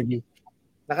sa interview.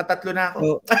 Nakatatlo na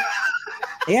ako. So,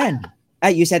 ayan.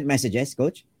 You sent messages,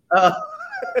 Coach?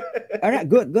 Alright,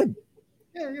 good.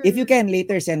 Yeah. If you can,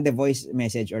 later send the voice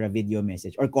message or a video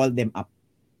message or call them up.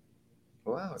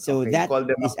 Wow. So okay. that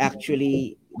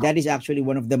is actually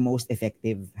one of the most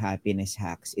effective happiness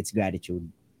hacks. It's gratitude.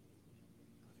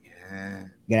 Yeah.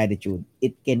 Gratitude.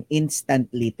 It can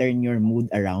instantly turn your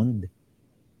mood around.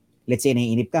 Let's say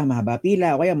naiinip ka, mahaba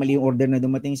pila, o kaya mali yung order na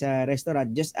dumating sa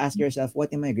restaurant, just ask yourself,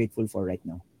 what am I grateful for right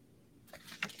now?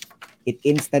 It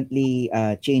instantly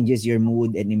changes your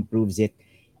mood and improves it.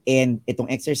 And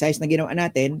itong exercise na ginawa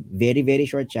natin, very, very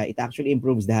short siya, it actually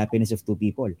improves the happiness of two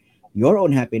people. Your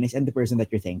own happiness and the person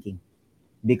that you're thanking.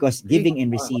 Because giving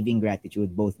and receiving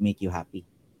gratitude both make you happy.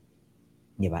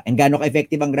 Diba? And gaano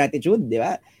ka-effective ang gratitude?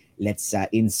 Diba? Let's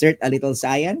insert a little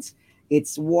science.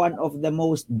 It's one of the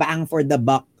most bang for the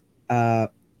buck,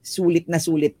 sulit na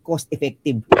sulit,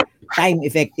 cost-effective,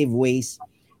 time-effective ways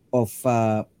of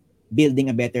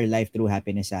building a better life through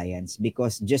happiness science,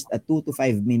 because just a 2 to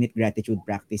 5 minute gratitude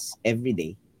practice every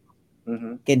day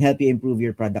can help you improve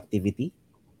your productivity,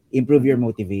 improve your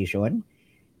motivation,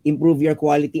 improve your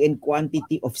quality and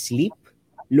quantity of sleep,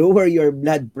 lower your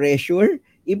blood pressure,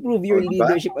 improve your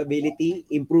leadership ability,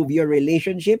 improve your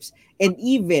relationships, and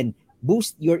even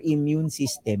boost your immune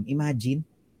system. Imagine,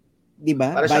 di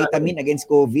ba? Vitamin against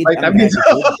COVID. Vitamin.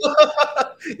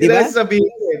 Di ba?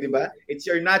 Sabihin, di ba? It's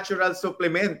your natural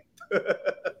supplement.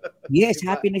 Yes,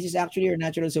 happiness is actually your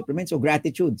natural supplement. So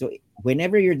gratitude. So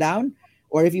whenever you're down,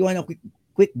 or if you want a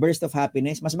quick burst of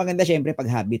happiness, mas maganda syempre pag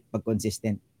habit, pag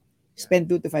consistent.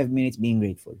 Spend 2 to 5 minutes being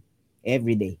grateful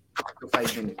every day. 2 to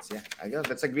 5 minutes, yeah. Ayun,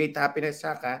 that's a great happiness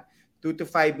hack, ha? 2 to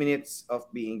 5 minutes of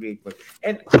being grateful.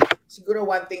 And siguro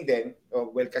one thing din,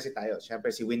 kasi tayo,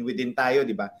 syempre si Win Within tayo,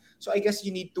 di ba? So I guess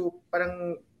you need to,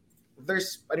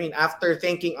 after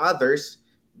thanking others,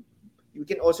 we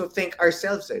can also thank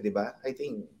ourselves, di ba? I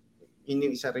think, yun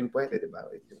yung isa rin pwede, di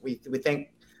ba? We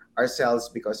thank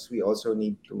ourselves because we also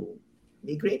need to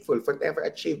be grateful for whatever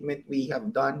achievement we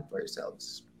have done for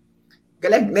ourselves.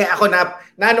 Galing. Ako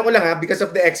naano ko lang because of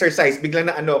the exercise, biglang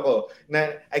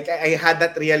I had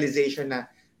that realization na,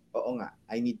 oo nga,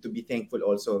 I need to be thankful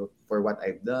also for what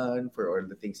I've done, for all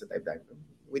the things that I've done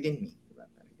within me. Diba?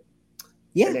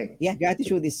 Yeah,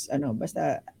 gratitude is,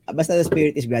 basta the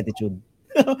spirit is gratitude.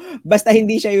 Basta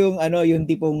hindi siya yung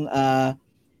tipong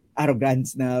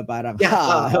arrogance na parang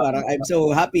parang I'm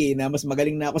so happy na mas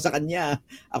magaling na ako sa kanya.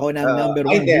 Ako na number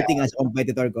one beating as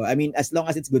competitor ko. I mean, as long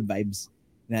as it's good vibes.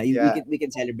 Na we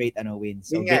can celebrate wins.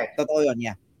 So totoo yun,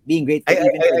 yeah. Being grateful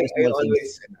even for the small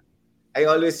things. I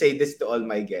always say this to all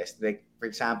my guests. Like, for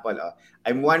example,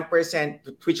 I'm 1%,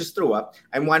 which is true,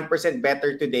 I'm 1%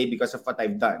 better today because of what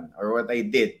I've done or what I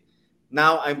did.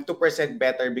 Now, I'm 2%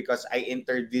 better because I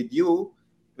interviewed you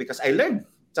because I learned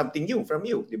something new from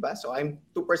you, di ba? So I'm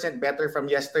 2% better from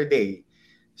yesterday.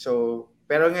 So,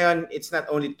 pero ngayon, it's not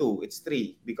only 2, it's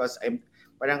 3 because I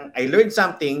learned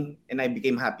something and I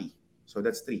became happy. So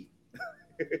that's 3.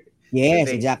 Yes,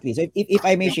 Thank exactly. So if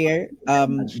I may share,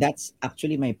 that's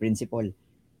actually my principle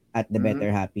at the Mhm.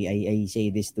 Better Happy. I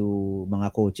say this to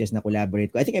mga coaches na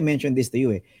collaborate ko. I think I mentioned this to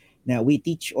you eh. Na we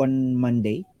teach on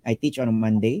Monday. I teach on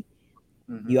Monday.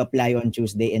 Mhm. You apply on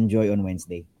Tuesday, enjoy on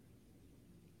Wednesday.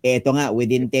 Eto nga,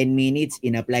 within 10 minutes,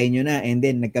 in-apply nyo na and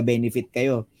then nagka-benefit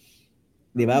kayo.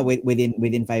 Di ba? Mhm.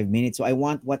 Within 5 minutes. So I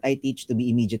want what I teach to be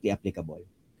immediately applicable.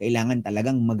 Kailangan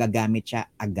talagang magagamit siya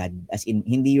agad. As in,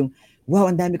 hindi yung, wow,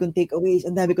 ang dami kong takeaways,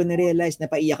 ang dami kong na-realize,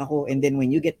 napaiyak ako. And then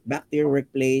when you get back to your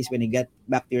workplace, when you get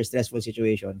back to your stressful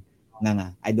situation,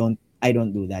 I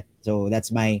don't do that. So that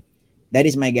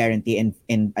is my guarantee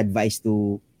and advice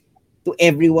to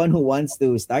everyone who wants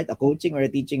to start a coaching or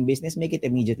a teaching business, make it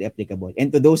immediately applicable.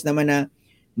 And to those naman na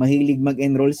mahilig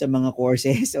mag-enroll sa mga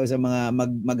courses o sa mga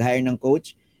mag-hire ng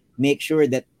coach, make sure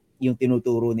that yung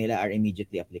tinuturo nila are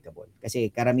immediately applicable. Kasi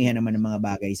karamihan naman ng mga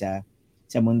bagay sa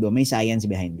mundo, may science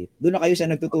behind it. Doon na kayo sa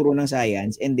nagtuturo ng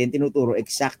science and then tinuturo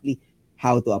exactly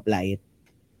how to apply it.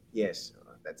 Yes,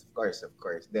 that's of course,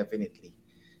 definitely.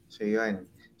 So yun.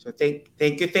 So thank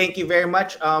you very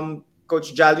much,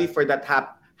 Coach Jalvi, for that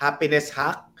happiness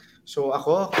hack. So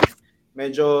ako,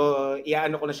 medyo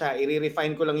iaano ko na siya,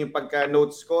 i-refine ko lang yung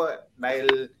pagka-notes ko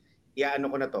dahil iaano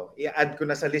ko na to, i-add ko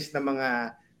na sa list ng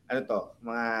mga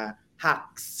mga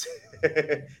hacks.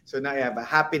 So now I have a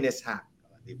happiness hack,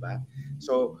 di ba?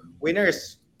 So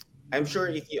winners, I'm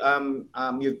sure if you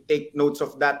take notes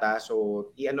of that, so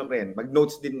i-ano rin,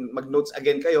 mag-notes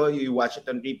again kayo, you watch it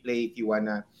on replay if you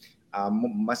wanna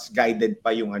mas guided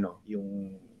pa yung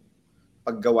yung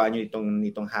paggawa nyo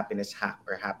nitong happiness hack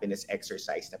or happiness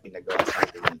exercise na pinagawa sa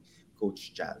atin ni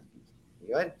Coach Jalvi.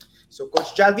 Yun. So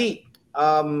Coach Jalvi,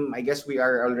 I guess we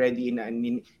are already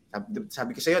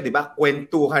sabi ko sa iyo, 'di ba?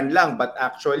 Kwentuhan lang, but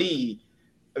actually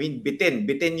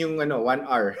bitin yung 1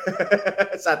 hour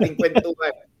sa ating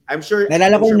kwentuhan. I'm sure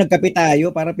Naalala ko nung nagkape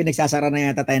tayo, parang pinagsasara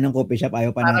na yata tayo ng coffee shop,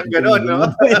 ayaw pa parang natin gano'n, tumigil no?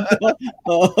 magkwento.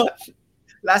 Oo.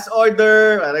 Last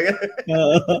order.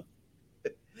 Oo.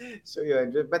 So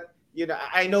yun, but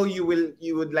I know you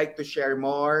would like to share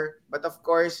more, but of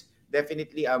course,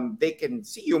 definitely they can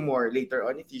see you more later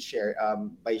on if you share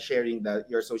by sharing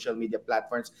your social media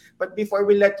platforms. But before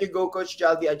we let you go, Coach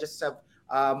Jalvi, I just have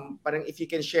parang if you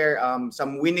can share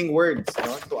some winning words,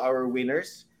 no, to our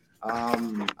winners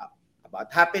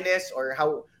about happiness or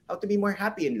how to be more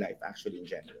happy in life, actually, in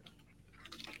general.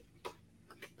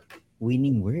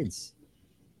 Winning words.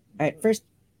 All right, first,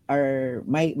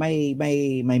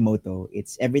 my motto,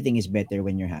 it's everything is better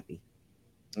when you're happy.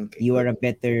 Okay. You are a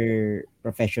better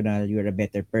professional, you are a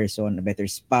better person, a better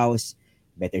spouse,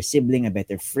 better sibling, a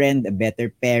better friend, a better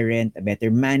parent, a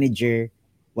better manager.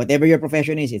 Whatever your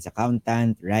profession is, it's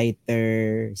accountant,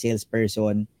 writer,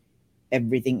 salesperson,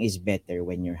 everything is better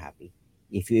when you're happy.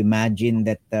 If you imagine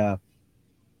that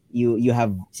you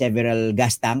have several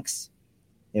gas tanks,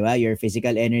 diba? Your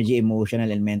physical energy,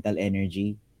 emotional and mental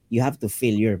energy, you have to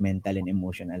fill your mental and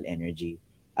emotional energy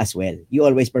as well. You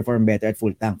always perform better at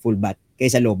full tank, full bat,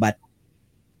 kaysa low bat.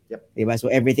 Yep. Diba?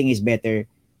 So everything is better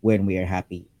when we are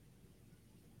happy.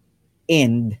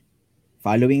 And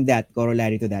following that,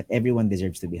 corollary to that, everyone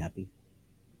deserves to be happy.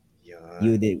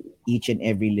 Each and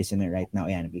every listener right now,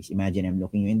 ayan, please imagine I'm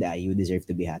looking you in the eye, you deserve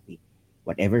to be happy.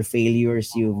 Whatever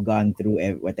failures you've gone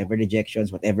through, whatever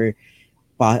rejections, whatever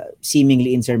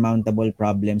seemingly insurmountable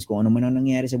problems, kung ano man ang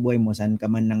nangyari sa buhay mo, saan ka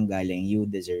man nanggaling, you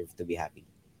deserve to be happy.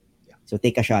 Yeah. So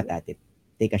take a shot at it.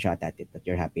 Take a shot at it, at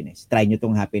your happiness. Try nyo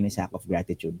tong happiness hack of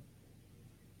gratitude.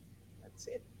 That's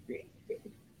it. Great.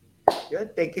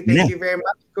 Good. Thank you very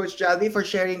much, Coach Jalvi, for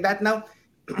sharing that. Now,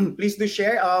 please do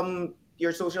share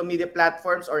your social media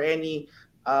platforms or any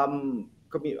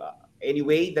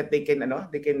way that they can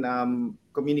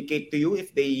communicate to you if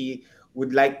they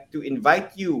would like to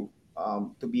invite you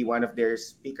to be one of their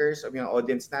speakers of yung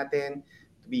audience natin,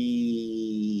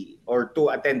 to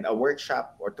attend a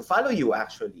workshop or to follow you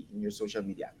actually in your social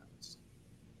media accounts.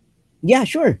 Yeah,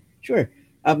 sure.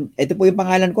 Ito po yung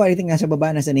pangalan ko. I think nasa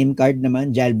baba, nasa name card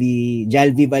naman,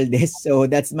 Jalvi Valdez. So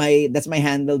that's my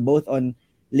handle both on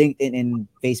LinkedIn and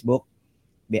Facebook.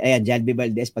 Ayan, Jalvi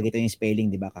Valdez, pag ito yung spelling,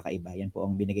 di ba, kakaiba. Yan po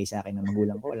ang binigay sa akin ng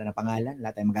magulang ko. Wala na pangalan,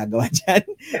 wala tayong magagawa dyan.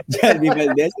 Jalvi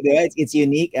Valdez, di ba? It's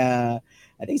unique. I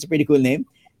think it's a pretty cool name.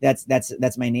 That's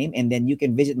my name. And then you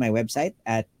can visit my website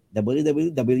at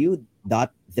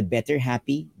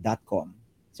www.thebetterhappy.com.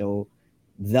 So,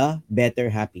 The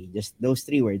Better Happy, just those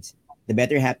 3 words,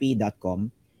 thebetterhappy.com.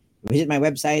 Visit my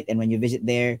website, and when you visit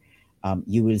there,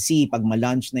 You will see pag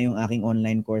ma-launch na yung aking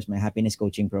online course, my happiness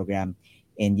coaching program,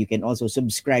 and you can also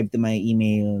subscribe to my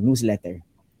email newsletter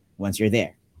once you're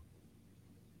there.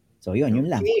 So yun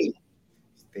lang. Okay.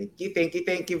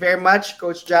 Thank you very much,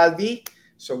 Coach Jalvi.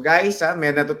 So guys, may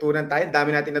natutunan tayo.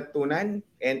 Dami natin natutunan.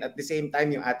 And at the same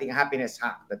time, yung ating happiness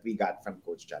hack that we got from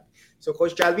Coach Jalvi. So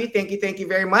Coach Jalvi, thank you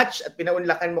very much. At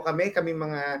pinaunlakan mo kami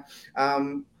mga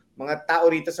tao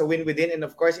rito sa Win Within and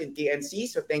of course in TNC.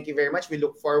 So thank you very much. We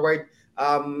look forward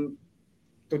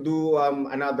to do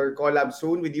another collab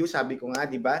soon with you. Sabi ko nga,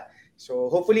 di ba? So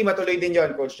hopefully matuloy din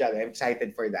yon, Coach Jalvi. I'm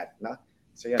excited for that. No?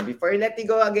 So yan, before I let you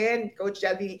go again, Coach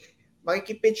Jalvi,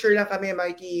 makiki-picture lang kami,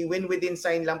 makiki-Win Within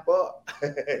sign lang po.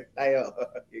 Tayo.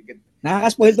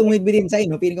 Nakaka-spoil tong Win Within sign,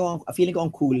 no? Feeling ko ang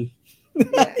cool.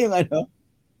 Yeah. Yung ano.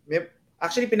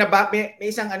 Actually, may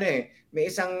isang may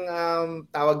isang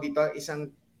tawag dito,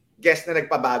 isang guest na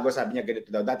nagpabago, sabi niya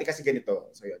ganito daw. Dati kasi ganito.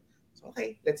 So yun. So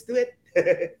okay, let's do it.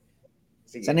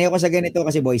 Sige. Sanay ako sa ganito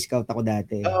kasi Boy Scout ako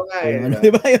dati. Oo nga. Di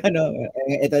ba yun?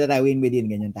 Ito na tayo, Win Within,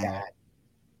 ganyan tayo. Yeah.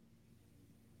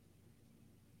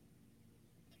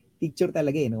 Picture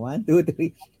talaga no? 1, 2,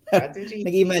 3.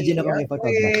 Nag-imagine ako may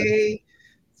photographer. Okay.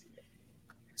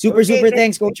 Super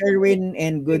thanks, Coach Erwin,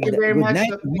 and good night,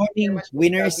 good morning,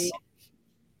 winners.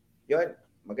 Yun,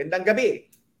 magandang gabi.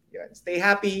 Yun, stay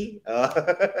happy.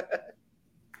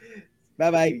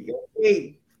 Bye-bye.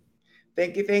 Okay.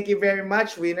 Thank you very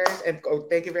much, winners, and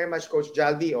thank you very much, Coach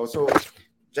Jalvi. Also,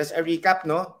 just a recap,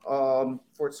 no? Ano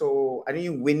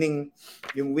yung winning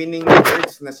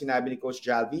words na sinabi ni Coach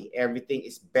Jalvi? Everything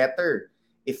is better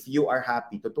if you are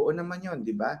happy. Totoo naman yun,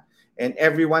 di ba? And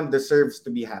everyone deserves to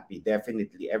be happy.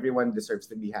 Definitely. Everyone deserves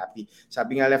to be happy.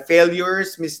 Sabi nga lang,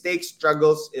 failures, mistakes,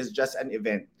 struggles is just an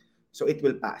event. So it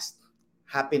will pass.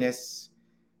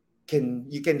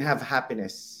 You can have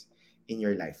happiness in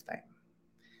your lifetime.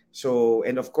 So,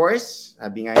 and of course,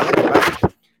 sabi nga yan, diba?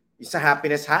 It's a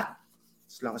happiness hack.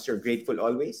 As long as you're grateful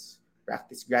always,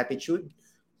 practice gratitude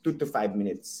 2 to 5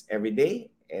 minutes every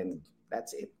day, and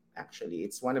that's it. Actually,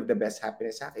 it's one of the best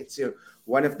happiness hacks. It's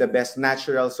one of the best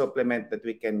natural supplement that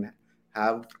we can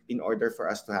have in order for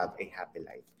us to have a happy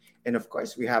life. And of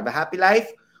course, we have a happy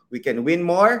life. We can win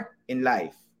more in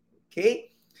life.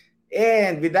 Okay?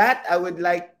 And with that, I would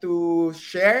like to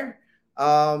share,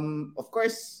 of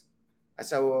course,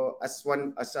 as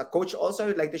a coach also, I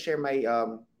would like to share my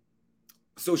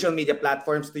social media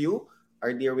platforms to you,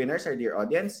 our dear winners, our dear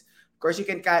audience. Of course, you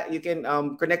can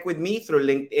connect with me through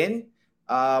LinkedIn,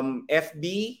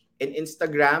 FB, and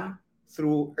Instagram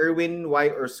through Erwin Y.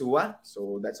 Ursua.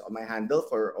 So that's on my handle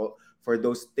for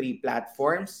those 3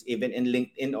 platforms, even in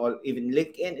LinkedIn,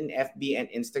 in FB and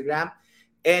Instagram.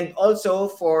 And also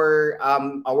for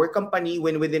our company,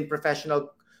 Win Within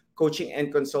Professional Coaching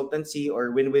and Consultancy,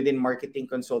 or Win Within Marketing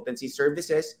Consultancy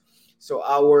Services. So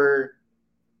our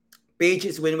page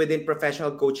is Win Within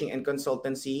Professional Coaching and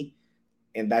Consultancy,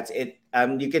 and that's it.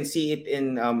 You can see it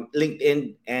in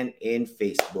LinkedIn and in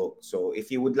Facebook. So if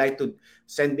you would like to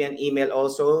send me an email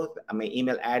also, my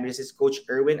email address is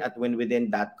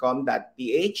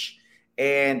coacherwin@winwithin.com.ph.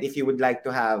 And if you would like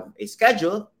to have a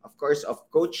schedule, of course, of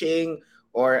coaching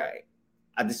or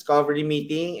a discovery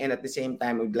meeting, and at the same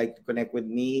time would like to connect with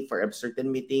me for a certain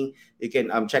meeting, you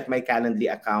can check my Calendly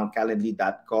account,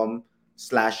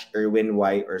 calendly.com/Erwin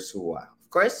Y. Ursua. Of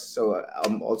course, so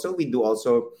also we do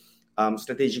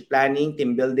strategic planning,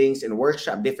 team buildings, and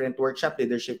different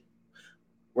leadership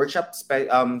workshops,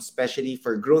 especially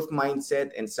for growth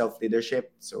mindset and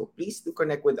self-leadership. So please do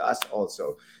connect with us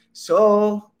also.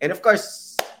 So, and of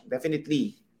course,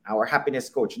 definitely our happiness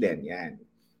coach then, yan.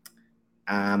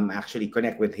 Actually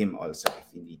connect with him also if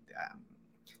you need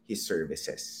his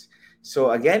services.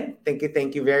 So again,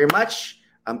 thank you very much.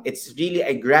 It's really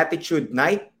a gratitude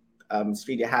night. It's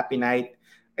really a happy night,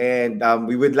 and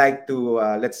we would like to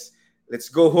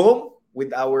let's go home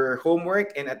with our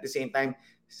homework, and at the same time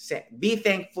be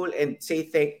thankful and say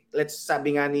let's,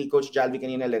 sabi nga ni Coach Jalvi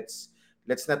kanina, let's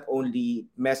not only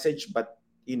message but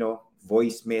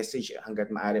voice message hanggat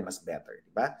maaari mas better,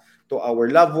 diba? To our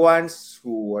loved ones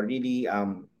who really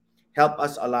help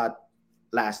us a lot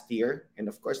last year, and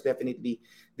of course definitely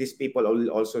these people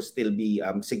will also still be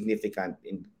significant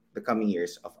in the coming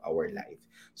years of our life.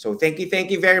 So thank you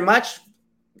very much,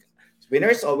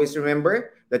 winners. Always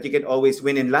remember that you can always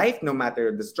win in life, no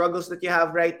matter the struggles that you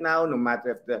have right now, no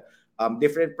matter if the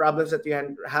different problems that you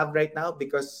have right now,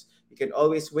 because you can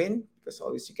always win,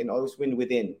 you can always win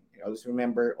within. Always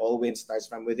remember, all win starts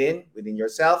from within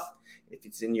yourself. If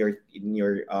it's in your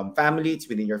family, it's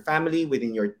within your family,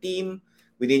 within your team,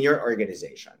 within your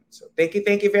organization. So thank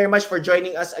you very much for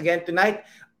joining us again tonight.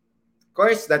 Of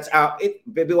course, that's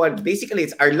basically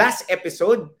it's our last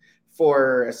episode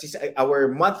for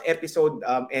our month episode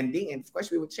ending. And of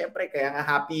course, we would syempre kaya nga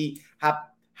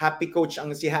happy coach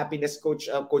ang si happiness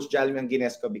coach Coach Jalmy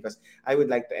Anginesco, because I would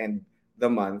like to end the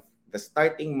month, the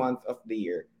starting month of the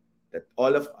year, that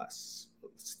all of us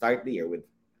start the year with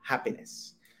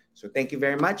happiness. So thank you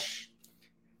very much.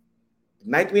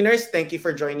 Night winners, thank you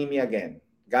for joining me again.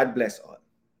 God bless all.